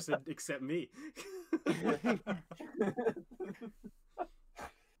comments just said, "Except me."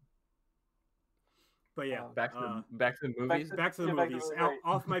 But yeah, Back to the movies. back to the Yeah, back to movies. the- right.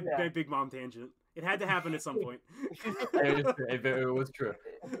 Off my Yeah. Big Mom tangent. It had to happen at some point. It was true.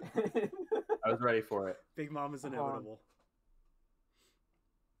 I was ready for it. Big Mom is inevitable.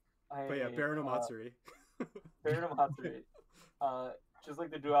 But yeah, Baron Matsuri. Baron Matsuri. Just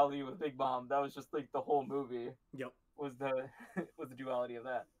like the duality with Big Mom, that was just like the whole movie. Yep. Was the duality of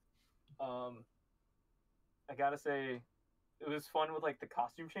that. I gotta say, it was fun with like the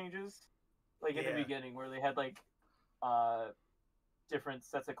costume changes, like in the Yeah. beginning where they had like different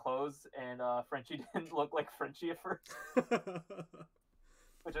sets of clothes, and Frenchie didn't look like Frenchie at first,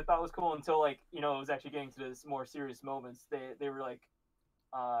 which I thought was cool until like it was actually getting to this more serious moments. They were like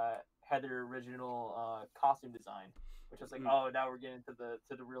had their original costume design, which was like, oh, now we're getting to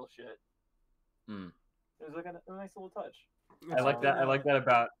the real shit. It was like a nice little touch. I like that. I like that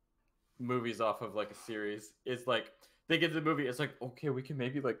about movies off of like a series. It's like they get to the movie. It's like, okay, we can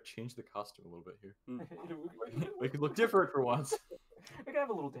maybe like change the costume a little bit here. We could look different for once. We can have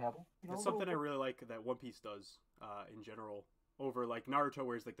a little dabble. It's something I really like that One Piece does in general. Over like Naruto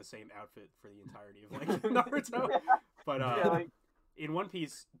wears like the same outfit for the entirety of like Naruto, but Yeah, like, in One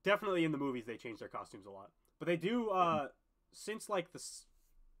Piece, definitely in the movies they change their costumes a lot. But they do since like this,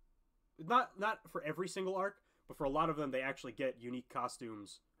 not for every single arc, but for a lot of them they actually get unique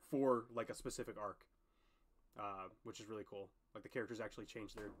costumes for like a specific arc, which is really cool. Like the characters actually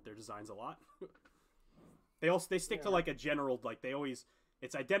change their designs a lot. They stick to like a general, like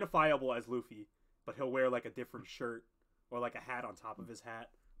it's identifiable as Luffy, but he'll wear like a different shirt or like a hat on top of his hat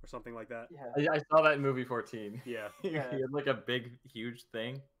or something like that. yeah. I saw that in movie 14. Yeah, He Yeah. had like a big, huge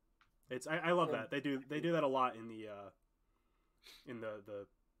thing. I love Yeah. that they do that a lot in the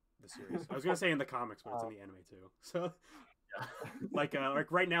series. I was gonna say in the comics, but it's in the anime too. So like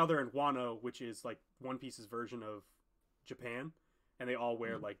right now they're in Wano, which is like One Piece's version of Japan, and they all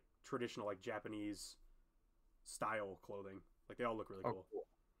wear like traditional like Japanese style clothing. Like they all look really cool.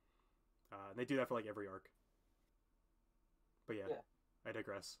 And they do that for like every arc. But yeah. I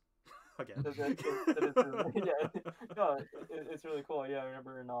digress. Again. Yeah. No, it's really cool. Yeah, I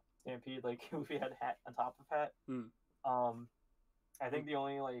remember in Stampede, like Luffy had hat on top of hat. I think the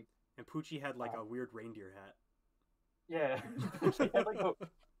only like And Poochie had like a weird reindeer hat. yeah, she had like a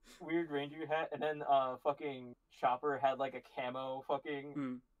weird reindeer hat, and then fucking Chopper had like a camo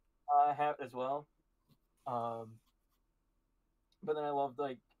fucking hat as well. But then I loved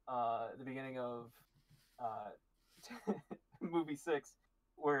like the beginning of movie 6,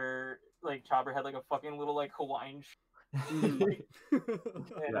 where like Chopper had like a fucking little like Hawaiian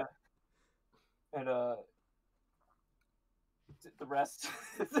and the rest,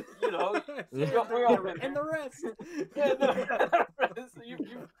 we all And the rest. Yeah, the rest.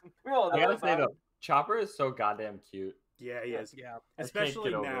 We all know I gotta that. say though, Chopper is so goddamn cute. Yeah, he is. Yeah.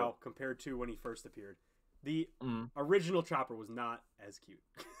 Especially get over now it. compared to when he first appeared. The original Chopper was not as cute.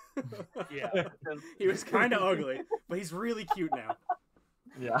 Yeah. He was kind of ugly, but he's really cute now.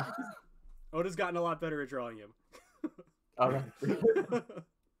 Yeah. Oda's gotten a lot better at drawing him. Okay.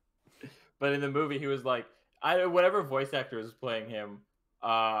 But in the movie, he was like, whatever voice actor was playing him,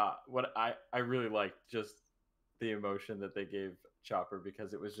 what I really liked just the emotion that they gave Chopper,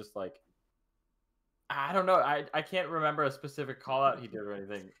 because it was just like, I don't know, I can't remember a specific call out he did or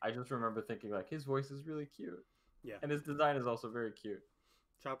anything. I just remember thinking like his voice is really cute. Yeah. And his design is also very cute.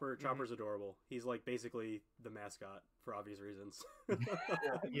 Chopper's adorable. He's like basically the mascot for obvious reasons.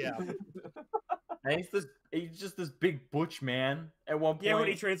 Yeah. And he's just this big butch man at one point. Yeah, when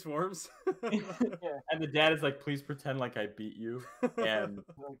he transforms. And the dad is like, please pretend like I beat you and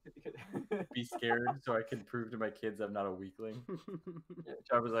be scared so I can prove to my kids I'm not a weakling.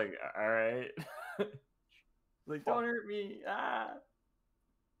 Chopper's like, all right. Like, don't hurt me. Ah.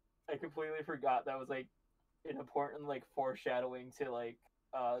 I completely forgot that was like an important like foreshadowing to like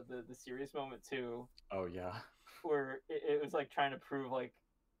the serious moment too, Oh yeah. where it was like trying to prove like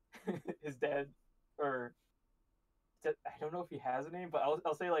his dad, or I don't know if he has a name, but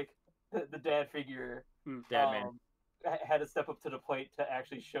I'll say like the dad figure, Dad man. had to step up to the plate to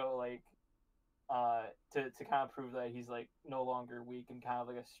actually show like to kind of prove that he's like no longer weak and kind of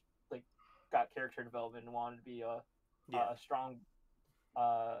like like got character development and wanted to be a strong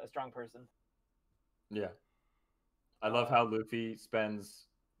person. Yeah. I love how Luffy spends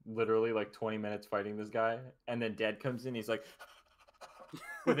literally like 20 minutes fighting this guy, and then Dad comes in, he's like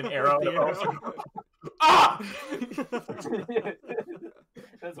with an arrow. Ah!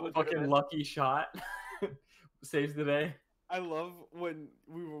 That's what Fucking lucky shot. Saves the day. I love when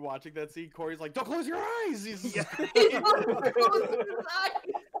we were watching that scene. Corey's like, "Don't close your eyes." He's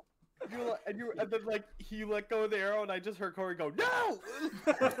and then like he let go of the arrow, and I just heard Corey go, "No!"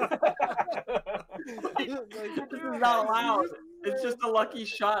 This is not allowed. It's just a lucky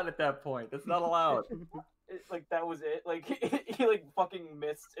shot at that point. That's not allowed. Like that was it. Like he like fucking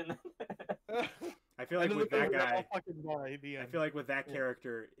missed, and I feel like with that guy, I I feel like with that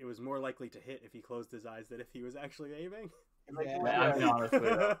character, it was more likely to hit if he closed his eyes than if he was actually aiming. like, I mean, honestly.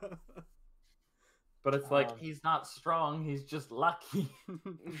 But it's like, he's not strong, he's just lucky.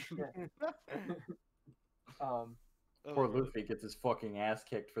 Poor Luffy gets his fucking ass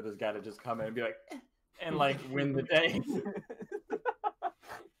kicked for this guy to just come in and be like, and like win the day.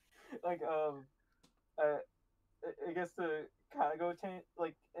 Like I guess to kind of go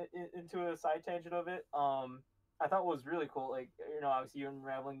into a side tangent of it, I thought was really cool, like, you know, obviously you're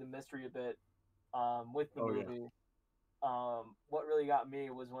unraveling the mystery a bit with the movie. What really got me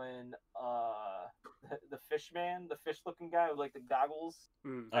was when the fish man, the fish looking guy with like the goggles.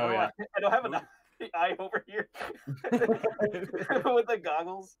 I don't have an eye over here with the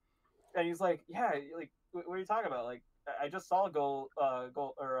goggles, and he's like, yeah, like what are you talking about? Like I just saw Golden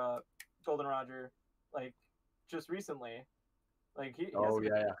Roger like just recently, like he has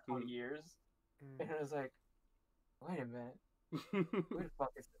 20 years, and I was like, wait a minute,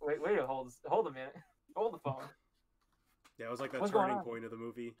 wait hold a minute, hold the phone. Yeah, it was like that turning point of the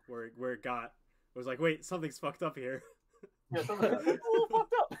movie where it was like, wait, something's fucked up here. Yeah, it's a little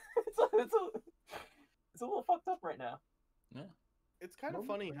fucked up. It's a little fucked up right now. Yeah. It's kind of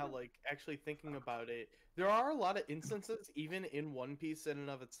funny how, like, actually thinking about it, there are a lot of instances, even in One Piece in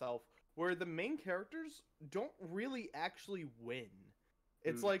and of itself, where the main characters don't really actually win.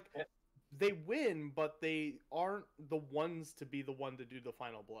 It's like, they win, but they aren't the ones to be the one to do the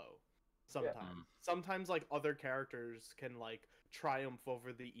final blow. Sometimes like other characters can like triumph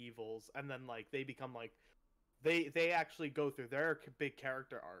over the evils, and then like they become like they actually go through their big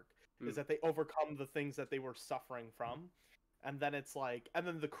character arc is that they overcome the things that they were suffering from, and then it's like, and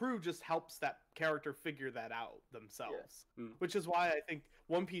then the crew just helps that character figure that out themselves, which is why I think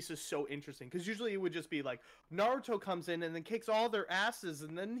One Piece is so interesting, because usually it would just be like Naruto comes in and then kicks all their asses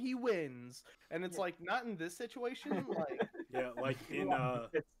and then he wins, and it's like not in this situation. Like like in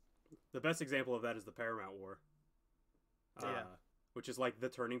the best example of that is the Paramount War, which is like the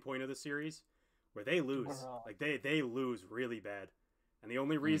turning point of the series, where they lose, like they lose really bad, and the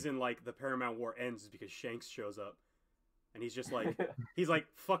only reason like the Paramount War ends is because Shanks shows up, and he's just like he's like,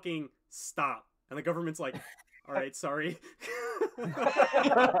 fucking stop, and the government's like, all right, sorry.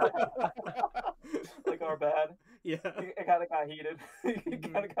 Like our bad. Yeah, it kind of got heated.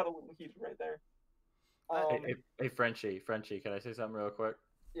 It kind of got a little heated right there. Hey, Frenchie, can I say something real quick?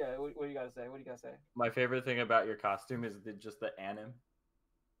 Yeah, what do you gotta say? What do you gotta say? My favorite thing about your costume is just the anime.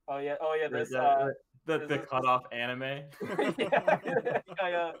 Oh yeah, this the cut off anime.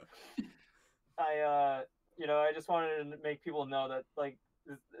 I you know, I just wanted to make people know that like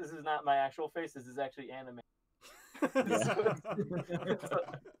this is not my actual face. This is actually anime.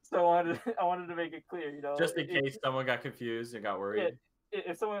 So I wanted to make it clear, you know, just in case someone got confused and got worried.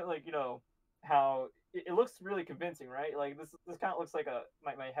 If someone, like, you know, how it looks really convincing, right? Like this kind of looks like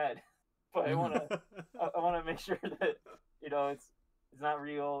my head, but I want to make sure that, you know, It's not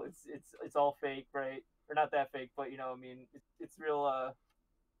real. It's all fake, right? Or not that fake, but I mean, it's real.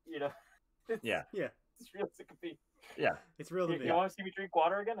 You know, it's, Yeah. Yeah, it's real as it could be. Yeah. it's real to me. You want to see me drink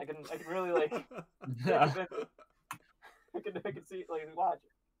water again? I can really like. Yeah. I can see like watch.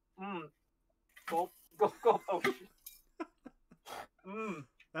 Gulp, gulp, gulp. Oh shit.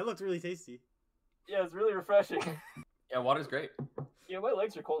 That looked really tasty. Yeah, it's really refreshing. Yeah, water's great. Yeah, my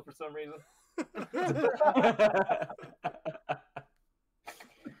legs are cold for some reason.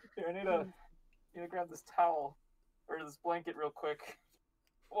 Here, I need to grab this towel or this blanket real quick.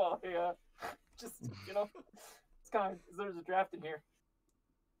 Well, yeah, just it's kind of there's a draft in here.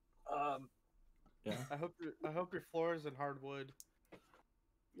 Yeah. I hope your floor is in hardwood.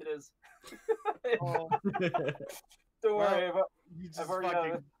 It is. Oh, Don't worry, you just I've already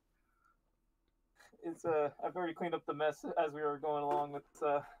fucking- I've already cleaned up the mess as we were going along with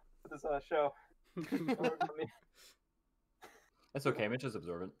this show. That's okay. Mitch is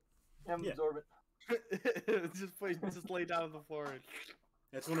absorbent. I'm Yeah. absorbent. just lay down on the floor.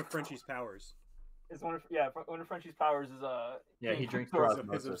 That's one of Frenchie's powers. It's one of Frenchie's powers is Yeah, he drinks His- through His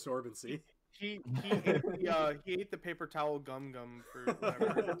osmosis. absorbency. He ate the paper towel gum for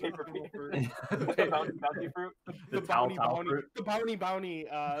whatever. The paper for- the bounty fruit. The bounty towel bounty fruit. the bounty bounty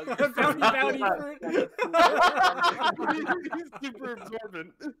Bounty fruit. He's super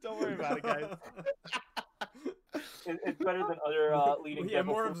absorbent. Don't worry about it, guys. It's better than other leading. Yeah,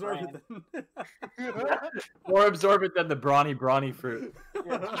 devil more fruit absorbent brands. than. More absorbent than the brawny fruit.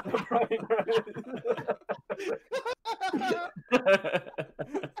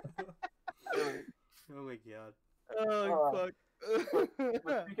 Yeah. Oh my god. Oh fuck.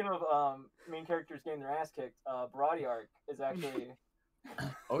 But speaking of main characters getting their ass kicked, Barati arc is actually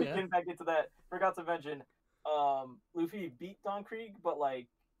Oh yeah. getting back into that. Forgot to mention, Luffy beat Don Krieg, but like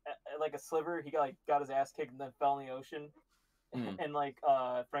a sliver, he got his ass kicked and then fell in the ocean, and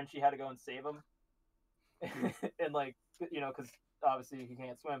Frenchie had to go and save him, and because obviously he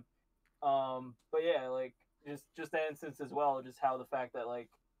can't swim. But yeah, like just that instance as well, just how the fact that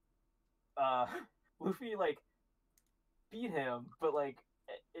Luffy beat him, but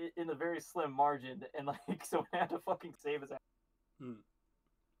in a very slim margin, and so he had to fucking save his ass.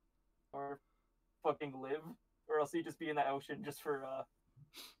 Or fucking live, or else he'd just be in that ocean just for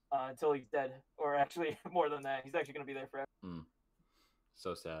until he's dead, or actually more than that, he's actually gonna be there forever.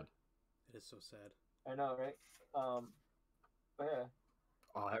 So sad. It is so sad. I know, right? But yeah.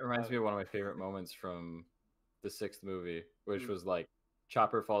 Oh, that reminds me of one of my favorite moments from the 6th movie, which was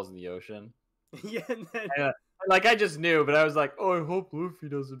Chopper falls in the ocean. Yeah, and then I just knew, but I was like, oh, I hope Luffy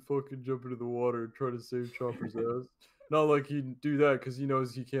doesn't fucking jump into the water and try to save Chopper's ass. Not like he'd do that because he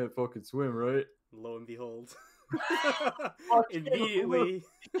knows he can't fucking swim, right? lo and behold, immediately.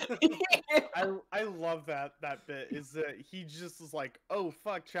 I love that bit is that he just is like, oh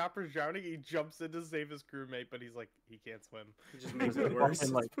fuck, Chopper's drowning. He jumps in to save his crewmate, but he's like, he can't swim. It just makes it worse.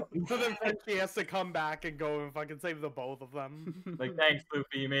 Fucking, So then Frenchie has to come back and go and fucking save the both of them. thanks,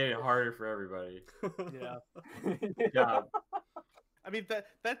 Luffy. You made it harder for everybody. Yeah. Good job. I mean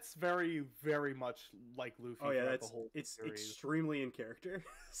that's very, very much like Luffy. Oh yeah, throughout the whole it's series. extremely in character.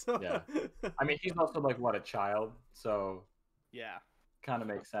 So Yeah. I mean, he's also a child, so Yeah. kind of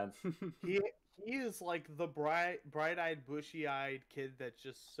makes sense. He is like the bright-eyed, bushy-eyed kid that's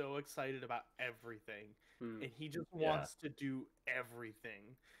just so excited about everything, and he just wants to do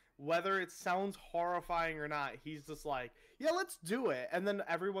everything, whether it sounds horrifying or not. He's just like, yeah, let's do it, and then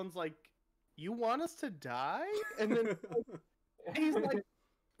everyone's like, you want us to die? And then he's like,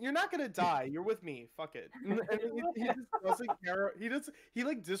 you're not gonna die. You're with me. Fuck it. And he just doesn't care. He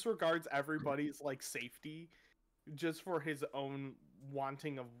disregards everybody's safety just for his own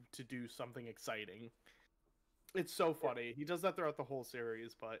wanting to do something exciting. It's so funny. He does that throughout the whole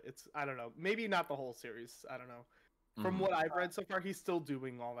series, but I don't know. Maybe not the whole series. I don't know. From what I've read so far, he's still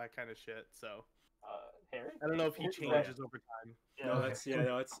doing all that kind of shit. So Harry? I don't know if he changes over time.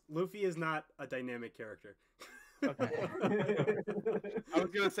 No, it's Luffy is not a dynamic character. Okay. I was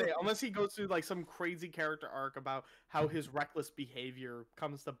gonna say, unless he goes through some crazy character arc about how his reckless behavior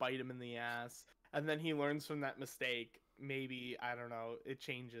comes to bite him in the ass, and then he learns from that mistake, maybe, I don't know, it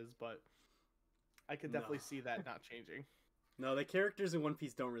changes, but I could definitely see that not changing. No, the characters in One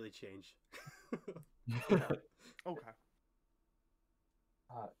Piece don't really change. Okay.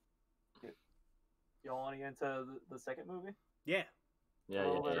 Y'all want to get into the second movie? Yeah. Yeah, A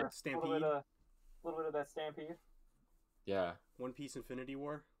little bit yeah, of- Stampede. A little bit of that Stampede. yeah. One Piece Infinity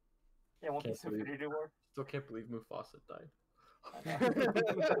War. Yeah, One Can't Piece believe- Infinity War. Still can't believe Mufasa died. I know.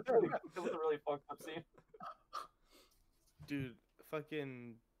 It was a really fucked up scene. Dude,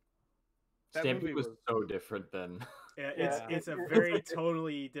 fucking... That Stampede movie was so different than Yeah, Yeah. it's a very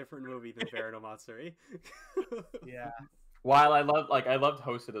totally different movie than Baron Matsuri. Yeah. While I loved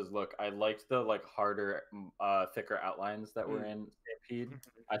Hosoda's look, I liked the like harder, thicker outlines that were in Stampede.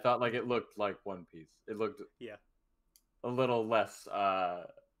 I thought like it looked like One Piece. It looked Yeah. a little less. I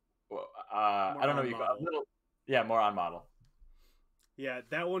don't know. on You call model. a little, yeah, more on model. Yeah,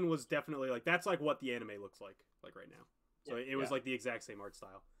 that one was definitely like that's like what the anime looks like right now. So it was Yeah. like the exact same art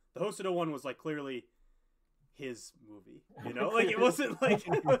style. The Hosoda one was like clearly his movie, you know, like it wasn't like.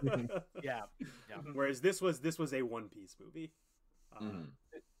 Yeah. Whereas this was a One Piece movie, Mhm.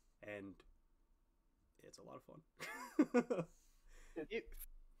 and it's a lot of fun.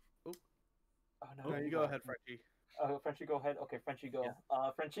 Oh No, no, you go ahead, Frenchie. Frenchie, go ahead. Okay, Frenchie, go.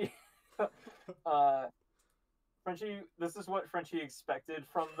 Yeah. Frenchie. Frenchie, this is what Frenchie expected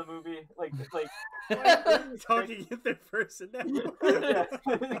from the movie. Like Talking in third person now. Yeah.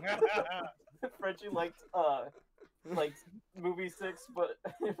 Frenchie liked movie 6, but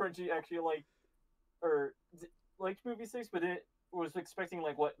Frenchie actually liked movie 6, but it was expecting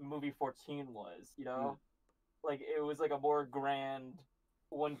like what movie 14 was, you know? Like it was like a more grand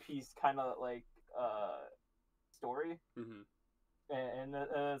One Piece kind of like story. Mm-hmm. And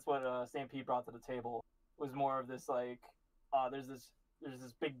that's what Stampede brought to the table, was more of this like there's this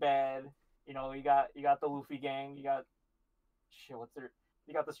big bad, you know, you got the Luffy gang, you got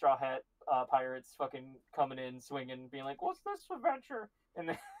the Straw Hat pirates fucking coming in swinging, being like, what's this adventure, and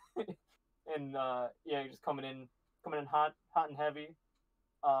then you're just coming in hot and heavy,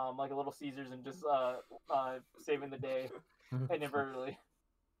 like a Little Caesars, and just saving the day. And never really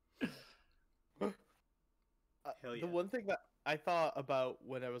Hell yeah. The one thing that I thought about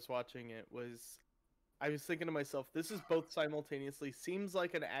when I was watching it was, I was thinking to myself, this is both simultaneously seems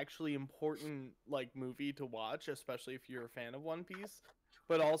like an actually important like movie to watch, especially if you're a fan of One Piece,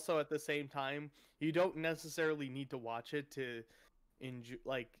 but also at the same time, you don't necessarily need to watch it to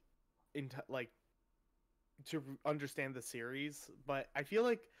enjoy to understand the series. But I feel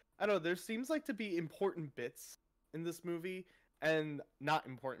like, I don't know, there seems like to be important bits in this movie and not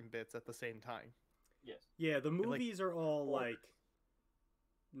important bits at the same time. yes. Yeah, the movies are all like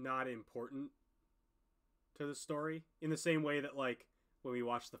not important to the story in the same way that like when we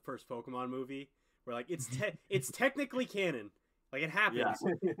watched the first Pokemon movie, we're like it's technically canon, like it happens,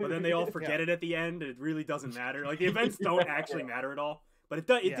 but then they all forget it at the end, and it really doesn't matter. Like the events don't actually matter at all, but it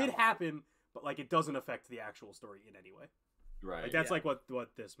did happen, but like it doesn't affect the actual story in any way. Right. Like that's like what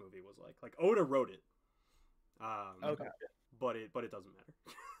this movie was like. Like Oda wrote it, Okay. but it doesn't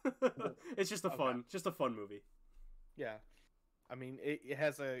matter. It's just a fun movie. Yeah, I mean, it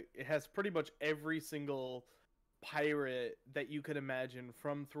has pretty much every single pirate that you could imagine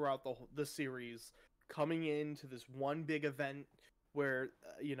from throughout the series coming into this one big event where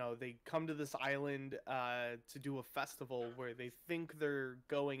they come to this island to do a festival where they think they're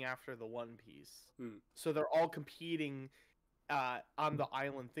going after the One Piece. So they're all competing on the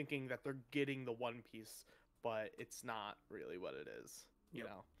island, thinking that they're getting the One Piece, but it's not really what it is, you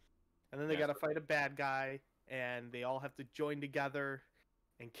know. And then they got to fight a bad guy, and they all have to join together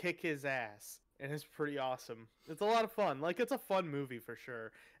and kick his ass, and it's pretty awesome. It's a lot of fun. Like, it's a fun movie for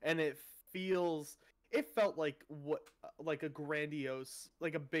sure, and it felt like a grandiose,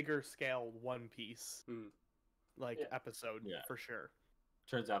 like a bigger scale One Piece episode for sure.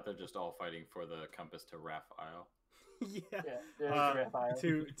 Turns out they're just all fighting for the compass to Raph Isle.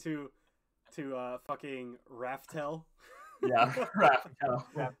 To fucking Raftel. Yeah, Raftel.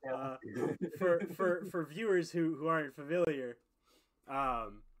 For viewers who aren't familiar,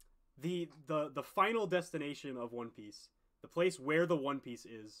 the final destination of One Piece, the place where the One Piece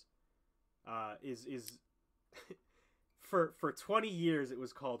is for 20 years it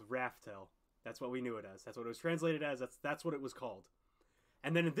was called Raftel. That's what we knew it as. That's what it was translated as. That's what it was called.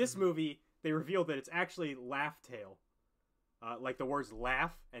 And then in this movie, they revealed that it's actually Laugh Tale, like the words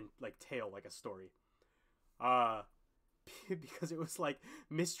laugh and like tale, like a story. Because it was like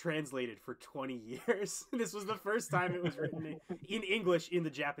mistranslated for 20 years. This was the first time it was written in English in the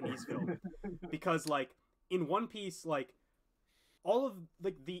Japanese film. Because like in One Piece, like all of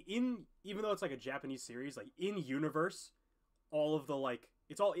like even though it's like a Japanese series, like in universe, all of the like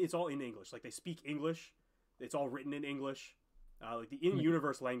it's all in English. Like they speak English. It's all written in English. Like the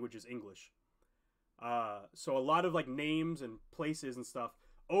in-universe language is English. So a lot of like names and places and stuff,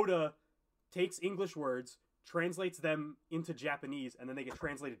 Oda takes English words, translates them into Japanese, and then they get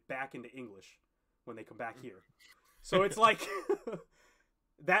translated back into English when they come back here. So it's like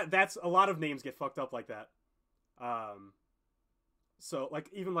that's a lot of names get fucked up like that. So like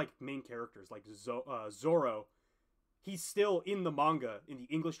even like main characters like Zoro, he's still in the manga in the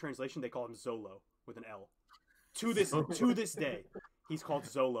English translation they call him Zolo with an L. to this day, he's called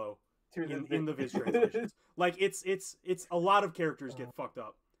Zolo in the Viz translation. translations. Like it's a lot of characters get fucked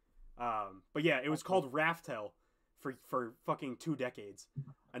up. But yeah, it was called Raftel for fucking 2 decades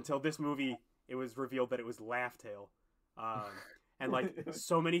until this movie. It was revealed that it was Laugh-Tail. And like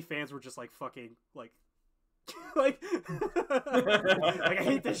so many fans were just like fucking like like I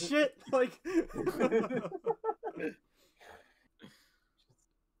hate this shit. Like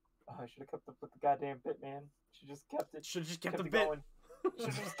I should have kept up with the goddamn bit, man. Should just kept it. should just kept the it bit. going.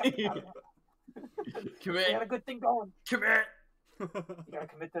 Should just kept it going. Come You got a good thing going. Commit. You gotta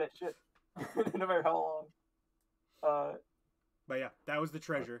commit to that shit, no matter how long. But yeah, that was the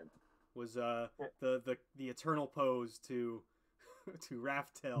treasure. Was the eternal pose to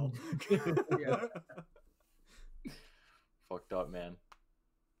Raftel. Yeah. Fucked up, man.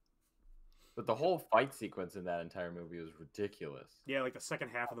 But the whole fight sequence in that entire movie was ridiculous. Yeah, like the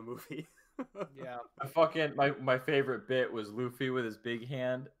second half of the movie. Yeah. I fucking my favorite bit was Luffy with his big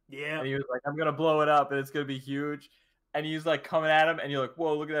hand, Yeah. and he was like, "I'm gonna blow it up, and it's gonna be huge." And he's like coming at him, and you're like,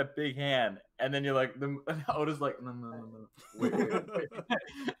 "Whoa, look at that big hand!" And then you're like, Oda's like, "No, wait."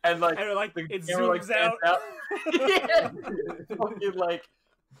 And like the it camera, zooms pans out. Yeah. It's fucking like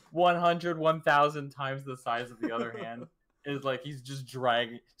 100, 1,000 times the size of the other hand. Is like he's just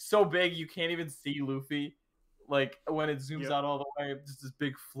dragging so big you can't even see Luffy. Like when it zooms Yep. out all the way, just this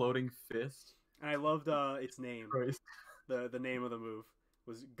big floating fist. And I loved its name. Christ. The name of the move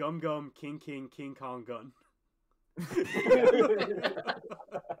was Gum Gum King King Kong Gun.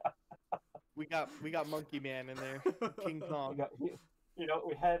 We got Monkey Man in there. King Kong.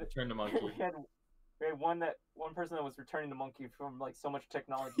 We had Turn to monkey. we had one person that was returning the monkey from like so much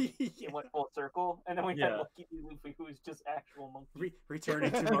technology. Yeah. It went full circle, and then we Yeah. had Monkey D. Luffy, who is just actual monkey.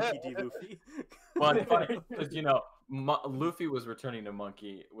 Returning to Monkey D. Luffy. Well, it's funny because Luffy was returning to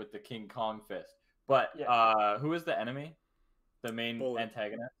monkey with the King Kong fist, but Yeah. who is the enemy? The main Bullet.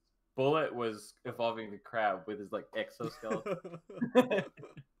 antagonist. Bullet was evolving the crab with his like exoskeleton,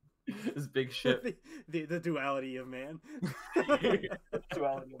 his big ship. the duality of man.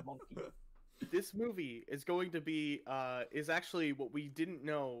 Duality of monkey. This movie is going to be is actually what we didn't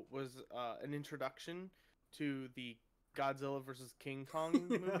know was an introduction to the Godzilla versus King Kong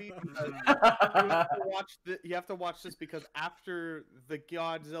movie. You have to watch this because after the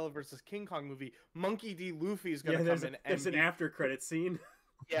Godzilla versus King Kong movie, Monkey D. Luffy is going to come in. There's an after credit scene.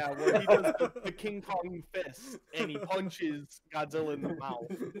 Yeah, where he does the King Kong fist and he punches Godzilla in the mouth.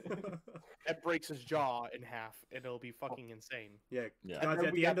 That breaks his jaw in half, and it'll be fucking insane. Yeah. Yeah.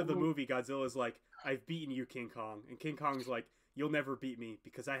 At the end of the movie, Godzilla's like, "I've beaten you, King Kong," and King Kong's like, "You'll never beat me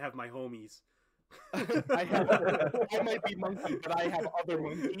because I have my homies." I might be monkey, but I have other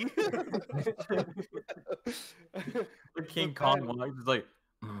monkey. The King Kong one is like,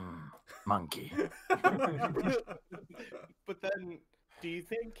 monkey. But then, do you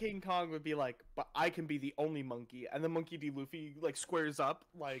think King Kong would be like, "But I can be the only monkey," and then Monkey D. Luffy like squares up,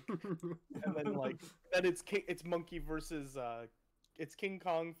 like, and then like then it's monkey versus it's King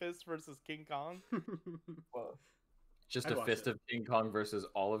Kong fist versus King Kong. Whoa. Just I'd a watch fist it. of King Kong versus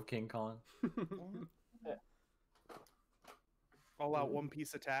all of King Kong. All out One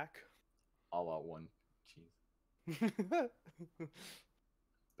Piece attack. All out one. Jeez.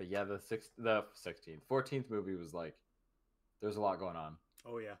 But yeah, the 16th, 14th movie was like, there's a lot going on.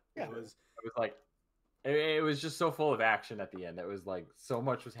 Oh yeah. Yeah. It was. It was like, it was just so full of action at the end. It was like so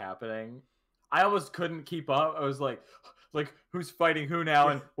much was happening. I almost couldn't keep up. I was like who's fighting who now,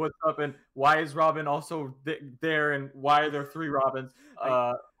 and what's up, and why is Robin also there, and why are there 3 Robins?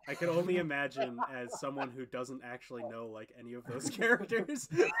 I can only imagine as someone who doesn't actually know like any of those characters.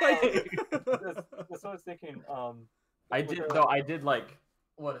 Like, That's what I was thinking. I did like,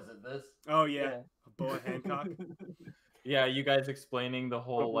 what is it? This? oh yeah, Boa Hancock. Yeah, you guys explaining the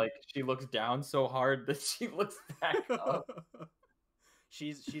whole like she looks down so hard that she looks back up.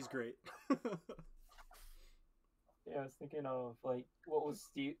 She's great. Yeah, I was thinking of like what was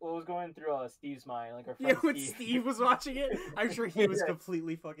going through Steve's mind, like our Yeah, friend when Steve. Steve was watching it, I'm sure he was Yeah.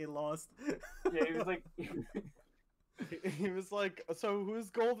 completely fucking lost. Yeah, he was like, He was like, "So who's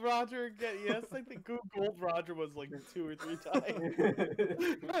Gold Roger again?" Yes, I think Gold Roger was like 2 or 3 times.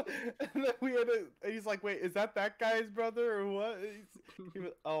 And then he's like, "Wait, is that guy's brother or what?"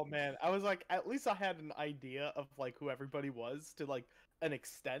 Oh man, I was like, at least I had an idea of like who everybody was to like an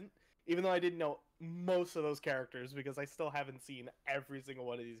extent, even though I didn't know most of those characters because I still haven't seen every single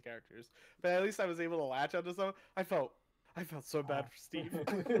one of these characters. But at least I was able to latch onto some. I felt so bad for Steve.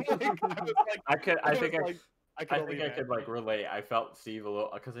 I think I only could like relate. I felt Steve a little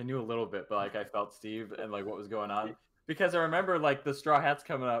because I knew a little bit, but like I felt Steve and like what was going on because I remember like the Straw Hats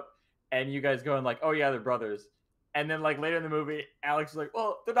coming up and you guys going like, "Oh yeah, they're brothers," And then like later in the movie, Alex is like,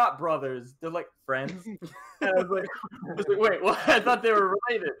 "Well, they're not brothers; they're like friends." And I was like, "Wait, well, I thought they were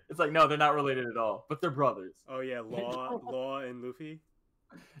related." It's like, no, they're not related at all, but they're brothers. Oh yeah, Law and Luffy.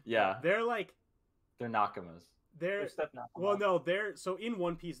 Yeah, They're like they're Nakamas. they're well, no, they're so in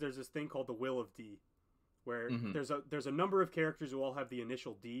One Piece. There's this thing called the Will of D, where there's a number of characters who all have the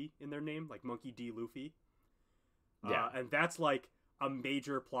initial D in their name, like Monkey D. Luffy. Yeah, and that's like a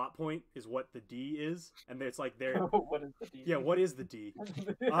major plot point is what the D is, and it's like they're What is the D? yeah, what is the D?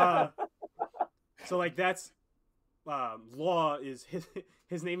 So like that's Law is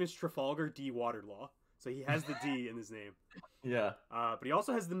his name is Trafalgar D. Waterlaw, so he has the D in his name. yeah. But he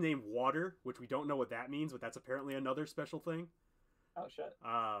also has the name Water, which we don't know what that means, but that's apparently another special thing. Oh shit.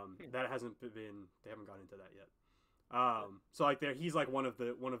 That hasn't been they haven't gone into that yet. So like he's like one of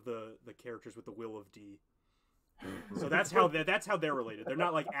the characters with the Will of D. So that's how they're related. They're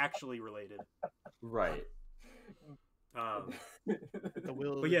not like actually related, Right. The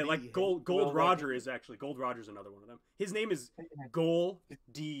will but yeah, like Gold Roger is actually Gold Roger's another one of them. His name is Gold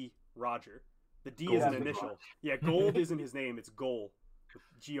D. Roger. The D is an initial. Yeah, Gold isn't his name. It's Gol,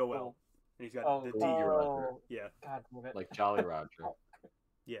 Gol, and he's got the D. Roger. Yeah, God, move it. Like Jolly Roger.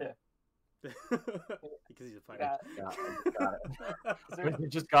 yeah. Because he's a fighter. Got it.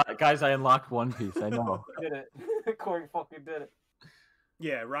 Just got guys. I unlocked One Piece. I know. Did it. Corey fucking did it.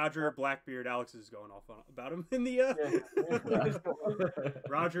 Yeah, Roger, Blackbeard, Alex is going off about him in the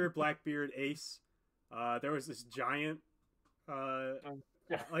Roger, Blackbeard, Ace. There was this giant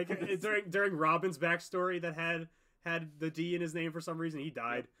like during Robin's backstory that had the D in his name for some reason. He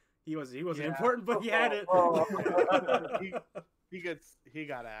died. He wasn't important, but he had it. He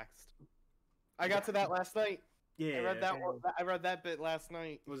got axed. I got to that last night. Yeah, I read that bit last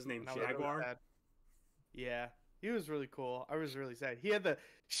night. What was his name? Really Jaguar. Yeah, he was really cool. I was really sad. He had the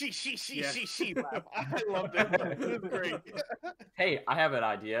she laugh. I loved it. It was great. Hey, I have an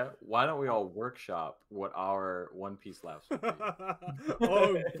idea. Why don't we all workshop what our One Piece laughs would be?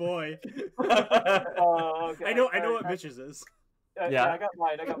 Oh boy. Okay. I know what Mitch's is. Yeah, I got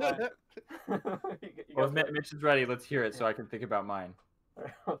mine. Well, if Mitch is ready, let's hear it so I can think about mine.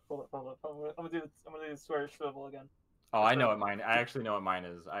 Hold up. I'm gonna do the swear swivel again. Oh, I know what mine. I actually know what mine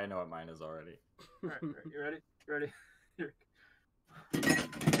is. I know what mine is already. All right, you ready? You ready? Here.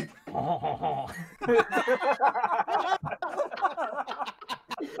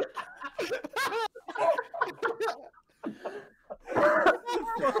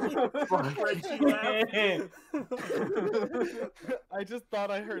 I just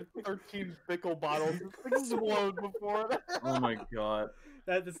thought I heard 13 pickle bottles explode before that. Oh my god.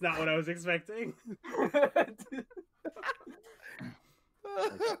 That's not what I was expecting.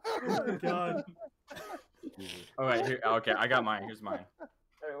 Oh god. All right, here. Okay, I got mine. Here's mine. All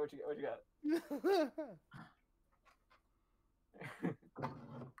right, what you got?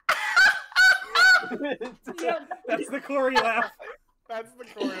 Yeah, that's the Corey laugh. That's the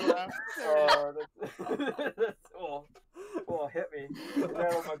Corey laugh. Oh, hit me.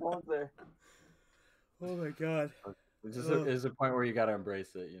 Right on my bones there. Oh my god. There's a point where you gotta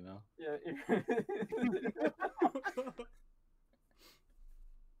embrace it, you know. Yeah.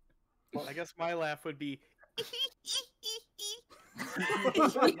 Well, I guess my laugh would be.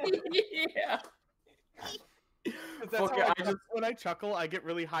 Yeah. That's how when I chuckle, I get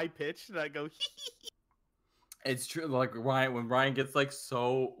really high pitched and I go. It's true. Like when Ryan gets like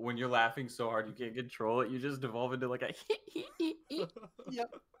so, when you're laughing so hard you can't control it, you just devolve into like a.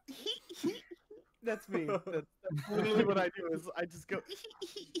 Yep. That's me. That's literally what I do. Is I just go.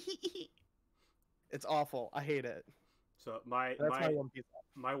 It's awful. I hate it. So my One Piece laugh.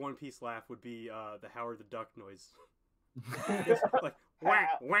 My One Piece laugh would be the Howard the Duck noise. It's like wah,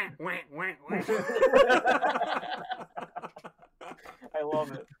 wah, wah, wah, wah. I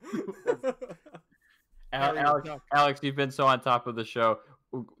love it. Alex, you've been so on top of the show.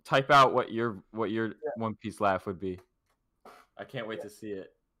 Type out what your One Piece laugh would be. I can't wait to see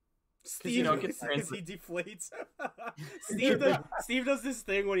it. Steve, you know, he deflates. Steve does this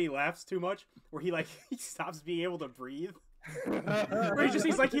thing when he laughs too much, where he stops being able to breathe. Where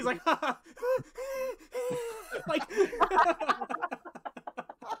he's like like.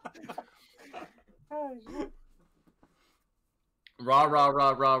 Oh, shit. Rah rah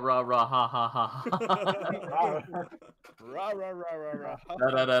rah rah rah rah ha ha ha. Rah rah rah rah rah. Da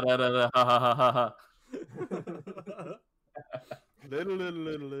da da da da ha ha ha ha. Little.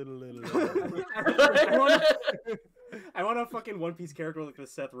 I want a fucking One Piece character like the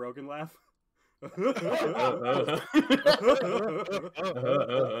Seth Rogen laugh.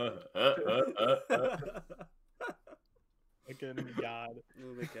 Fucking god.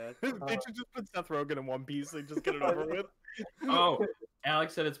 Oh my god. They should just put Seth Rogen in One Piece and just get it over with. Oh,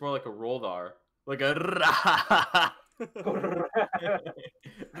 Alex said it's more like a rolled R. Like a. I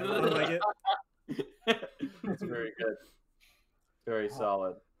like it. It's very good. Very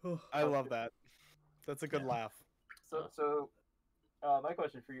solid. I love that. That's a good laugh. So, my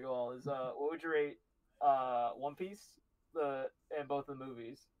question for you all is, what would you rate One Piece, and both the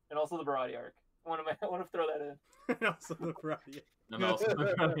movies, and also the Barati arc? I want to throw that in. And also the variety. And also,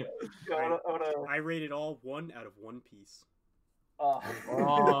 Yeah, I wanna, I rated all 1 out of One Piece. oh,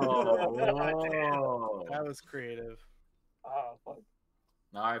 That was creative. oh, fuck.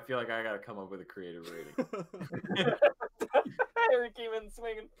 now I feel like I gotta come up with a creative rating. Harry came in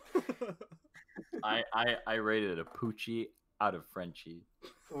swinging. I rated it a Poochie out of Frenchie.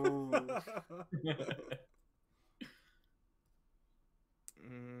 Ooh.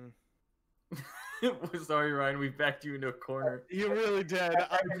 Mm. Sorry, Ryan, we backed you into a corner. You really did.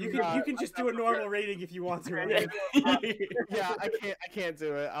 you can just do a normal rating if you want to. Right? Yeah, I can't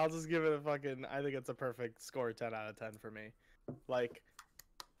do it. I'll just give it a fucking. I think it's a perfect score, 10 out of 10 for me. Like,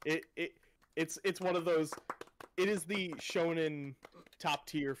 it's one of those. It is the shonen top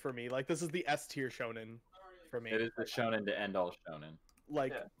tier for me. Like, this is the S tier shonen for me. It is the shonen to end all shonen.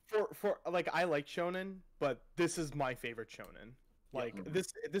 Like, for like, I like shonen, but this is my favorite shonen. Like,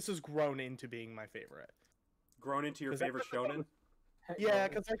 this has grown into being my favorite. Grown into your favorite shonen? Yeah,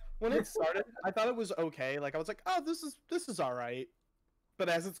 because like when it started, I thought it was okay. Like, I was like, oh, this is all right. But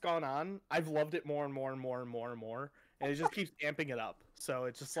as it's gone on, I've loved it more and more and more and more and more, and it just keeps amping it up. So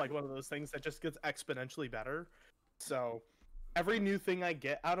it's just like one of those things that just gets exponentially better. So every new thing I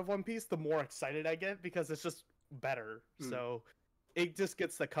get out of One Piece, the more excited I get because it's just better. So it just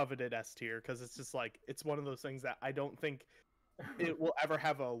gets the coveted S tier because it's just like it's one of those things that I don't think it will ever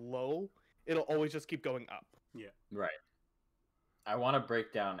have a low. It'll always just keep going up. Yeah. Right. I want to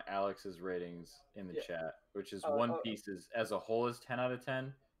break down Alex's ratings in the chat, which is One Piece is as a whole is 10 out of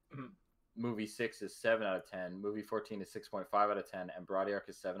 10. Mhm. Movie 6 is 7 out of 10. Movie 14 is 6.5 out of 10. And Brody Arc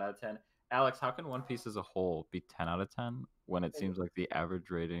is 7 out of 10. Alex, how can One Piece as a whole be 10 out of 10 when it seems like the average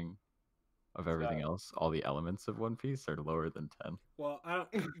rating of everything else, all the elements of One Piece, are lower than 10? Well, I don't.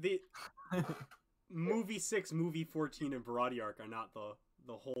 The movie 6, movie 14, and Barati arc are not the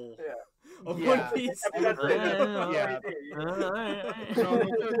whole of Yeah. One Piece. Yeah. No,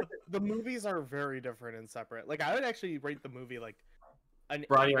 the movies are very different and separate. Like, I would actually rate the movie like an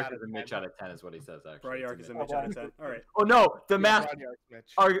Brody 8 Arc out is of a 10. Mitch out of 10 is what he says, actually. Barati arc is a Mitch out of 10. All right. Oh, no! The Yeah, mask! Brody Arc's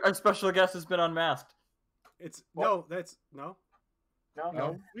Mitch. Our special guest has been unmasked. It's no. That's no.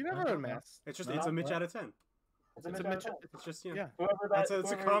 No, we never unmasked. It's just it's a Mitch out of 10. It's It's a a Mitch. Mitch. It's just Yeah. Whoever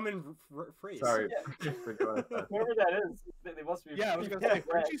It's a common phrase. Sorry for going with that. Whoever that is, they must be. Yeah, I was gonna Yeah. say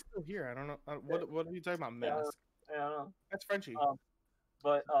Frenchie's still here. I don't know. What are you talking about, mask? I don't know. That's Frenchie.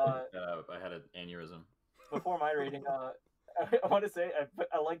 But I had an aneurysm. before my rating, I want to say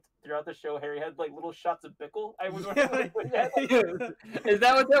I liked throughout the show Harry had like little shots of pickle. I was wondering, like, what he had, like, Is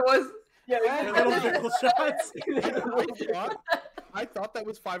that what that was? yeah, Little pickle shots. I thought that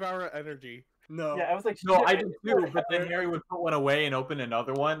was 5 Hour Energy. No. yeah, I was like, No, shit, I did too, but then Harry would put one away and open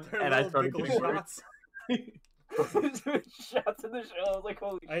another one, They're and I little started pickle getting worried. shots. shots in the show. I was like,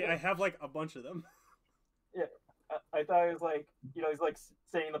 holy shit. I have like a bunch of them. I thought it was like, you know, he's like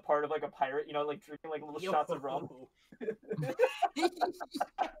saying the part of like a pirate, you know, like drinking like little shots of rum.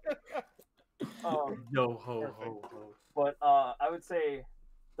 Yo ho Perfect. ho ho. But I would say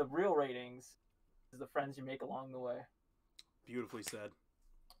the real ratings is the friends you make along the way. Beautifully said.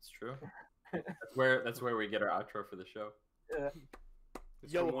 It's true. That's where we get our outro for the show.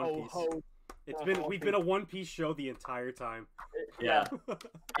 It's Yo from One ho Piece. ho. We've been a One Piece show the entire time. Yeah.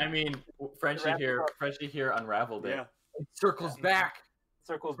 I mean, Frenchie here unraveled it. Yeah. It circles back.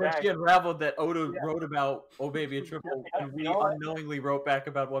 Circles back. Frenchie unraveled that Oda wrote about Oh Baby a Triple, Yeah, and we you know what? unknowingly wrote back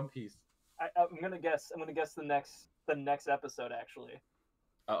about One Piece. I'm gonna guess the next episode actually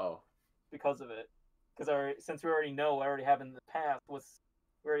Uh-oh. because of it. Because since we already know, I already have in the past we're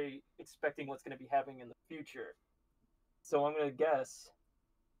already expecting what's gonna be happening in the future. So I'm gonna guess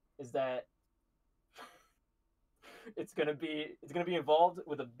is that it's gonna be involved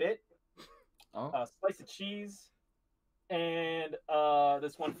with a bit, Oh. a slice of cheese, and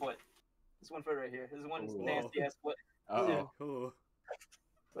this 1 foot. This 1 foot right here. This one Ooh. nasty ass foot. Uh-oh. Ooh.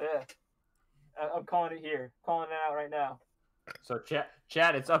 So yeah. I'm calling it here. Calling it out right now. So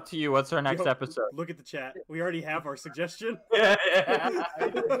chat, it's up to you. What's our next Yo, episode? Look at the chat. We already have our suggestion. Yeah.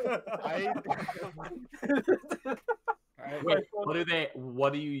 Wait,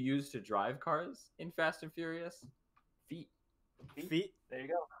 what do you use to drive cars in Fast and Furious? Feet. Feet. There you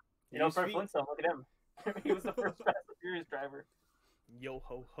go. You know, Use Fred feet. Flintstone, look at him. He was the first Fast and Furious driver. Yo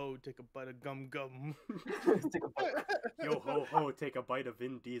ho ho, take a bite of gum gum. Take a bite. Yo ho ho, take a bite of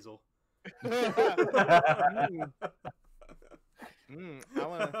Vin Diesel. I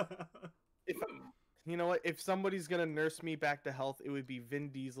wanna. If, you know what? If somebody's gonna nurse me back to health, it would be Vin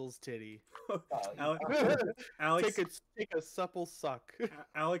Diesel's titty. Alex, take a supple suck.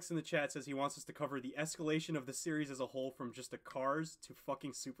 Alex in the chat says he wants us to cover the escalation of the series as a whole from just the cars to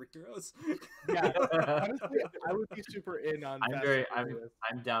fucking superheroes. Yeah, honestly, I would be super in on.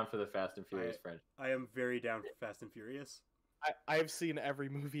 I'm down for the Fast and Furious franchise. I am very down for Fast and Furious. I've seen every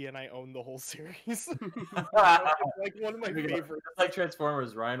movie and I own the whole series. Like one of my favorites. It's like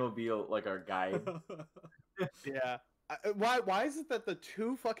Transformers. Ryan will be like our guide. Yeah. Why is it that the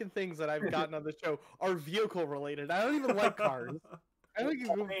two fucking things that I've gotten on the show are vehicle related? I don't even like cars. I don't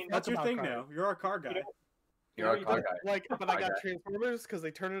even That's your thing now. You're our car guy. You're our car guy. Like, but I got Transformers because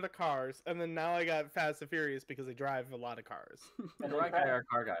they turn into cars, and then now I got Fast and Furious because they drive a lot of cars. And Ryan guy, our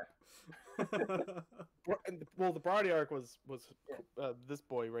car guy. Well, the body arc was this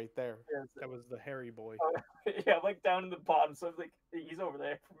boy right there. That was the hairy boy. Yeah, like down in the bottom, so like he's over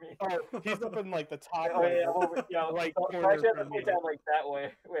there for me. Oh, he's up in like the top. Oh yeah, right so corner. I should have to point down like that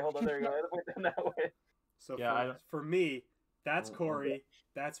way. Wait, hold on, there you go. I have to point down that way. So yeah, for me, that's Corey,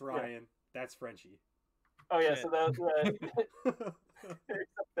 that's Ryan, that's Frenchie. Oh yeah, so that was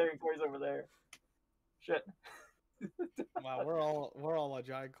there and Corey's over there. Shit. Wow, we're all a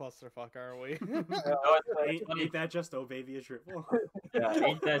giant clusterfuck, aren't we? Ain't that just oh baby a triple? Yeah,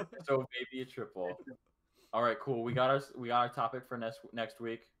 ain't that so baby a triple? All right, cool. We got our topic for next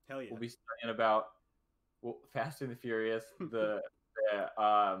week. Hell yeah. We'll be studying about Fast and the Furious, the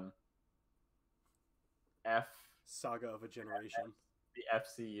F saga of a generation, the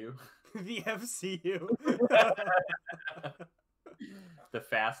FCU, the FCU, the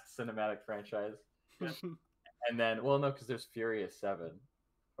Fast cinematic franchise. And then, well, no, because there's Furious 7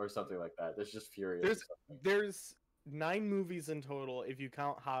 or something like that. There's just Furious. There's 9 movies in total if you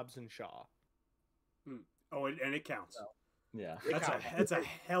count Hobbs and Shaw. Oh, and it counts. Oh. Yeah, that's a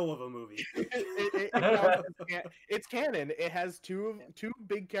hell of a movie. It's canon. It has two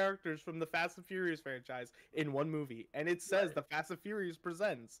big characters from the Fast and Furious franchise in one movie, and it says the Fast and Furious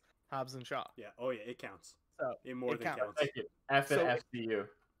presents Hobbs and Shaw. Yeah. Oh yeah, it counts. So it more than counts. Thank you. F and FCU.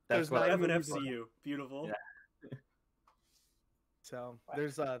 That's what F and FCU. Beautiful. Yeah. So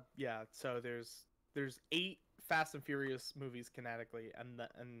there's there's 8 Fast and Furious movies canonically, and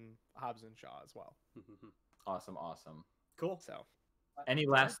Hobbs and Shaw as well. Awesome. Cool. So, any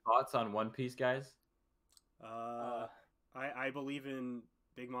last thoughts on One Piece, guys? I believe in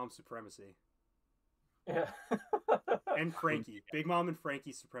Big Mom supremacy. Yeah. And Frankie. Big Mom and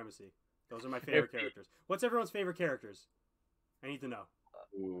Frankie supremacy. Those are my favorite characters. What's everyone's favorite characters? I need to know.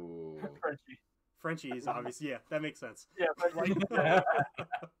 Ooh. Frenchie is obvious. Yeah, that makes sense. Yeah,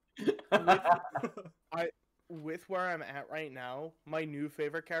 with where I'm at right now, my new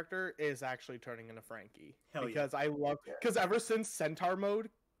favorite character is actually turning into Frankie. Hell because I love because ever since Centaur mode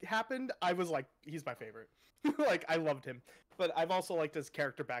happened, I was like, he's my favorite. Like I loved him. But I've also liked his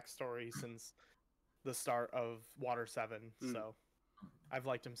character backstory since the start of Water 7. So I've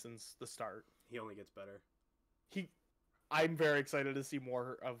liked him since the start. He only gets better. I'm very excited to see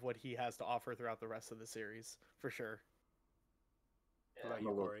more of what he has to offer throughout the rest of the series, for sure. What about you,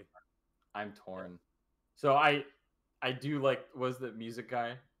 Corey? I'm torn. So I do like, was the music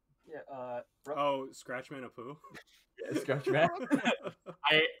guy? Yeah. Oh, Scratchman Apu? Yeah, Scratchman.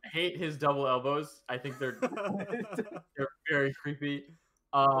 I hate his double elbows. I think they're very creepy.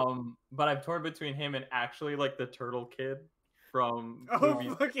 But I'm torn between him and actually like the turtle kid from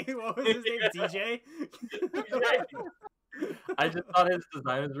movies. Okay, what was his name? DJ? I just thought his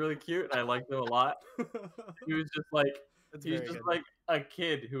design was really cute. And I liked him a lot. He was just like like a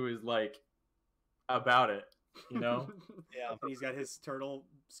kid who is like about it, you know? Yeah. And he's got his turtle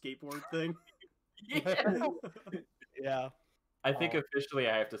skateboard thing. Yeah. I think officially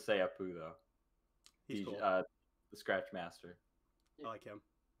I have to say Apu though. He's cool. The Scratch Master. I like him.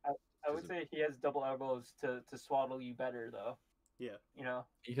 I would say he has double elbows to swaddle you better though. Yeah. You know.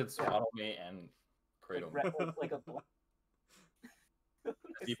 He could swaddle me and cradle me. Like a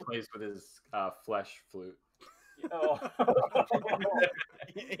He plays with his flesh flute. Oh.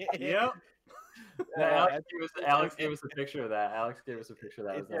 Yep. Alex gave us a picture of that. Alex gave us a picture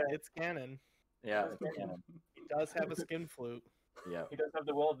of that. It's canon. Yeah, it's canon. He does have a skin flute. Yeah. He does have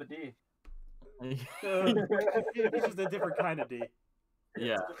the will of the D. It's just a different kind of D.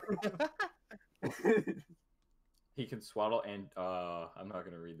 Yeah. He can swaddle and I'm not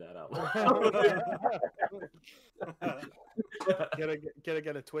gonna read that out loud. Gotta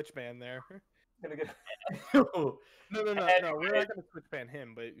get a Twitch ban there. Gonna get No. We're not gonna Twitch ban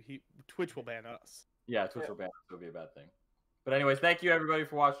him, but Twitch will ban us. Yeah, Twitch will ban us. It'll be a bad thing. But anyways, thank you everybody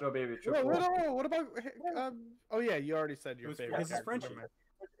for watching. Oh baby, triple. What about? Oh yeah, you already said your favorite. His is Frenchie.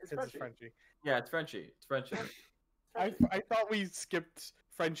 His is Frenchie. Yeah, it's Frenchie. It's Frenchie. I thought we skipped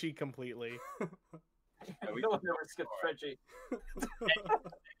Frenchie completely. no one ever skipped Frenchie. Thank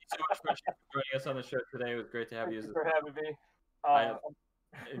you so much, Frenchie, for joining us on the show today. It was great to have you. Thank you for having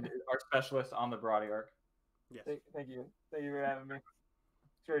me. Our specialist on the Brody arc. Yes. Thank you for having me.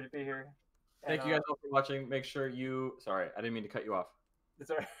 It's great to be here. Thank you guys all for watching. Make sure you. Sorry, I didn't mean to cut you off. It's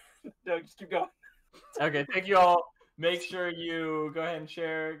all right. No, just keep going. Okay, thank you all. Make sure you go ahead and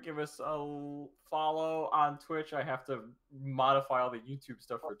share. Give us a follow on Twitch. I have to modify all the YouTube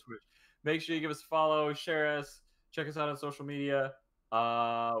stuff for Twitch. Make sure you give us a follow, share us, check us out on social media.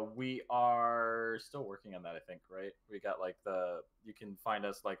 We are still working on that, I think, right? We got like you can find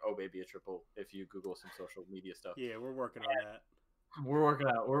us like Oh Baby a Triple if you Google some social media stuff. Yeah, we're working on that. We're working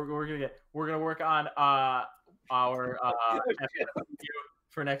on it. We're gonna work on our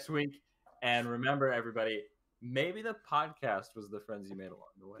for next week. And remember, everybody, maybe the podcast was the friends you made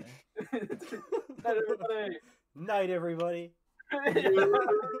along the way. Night, everybody. Night, everybody.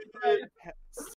 Night.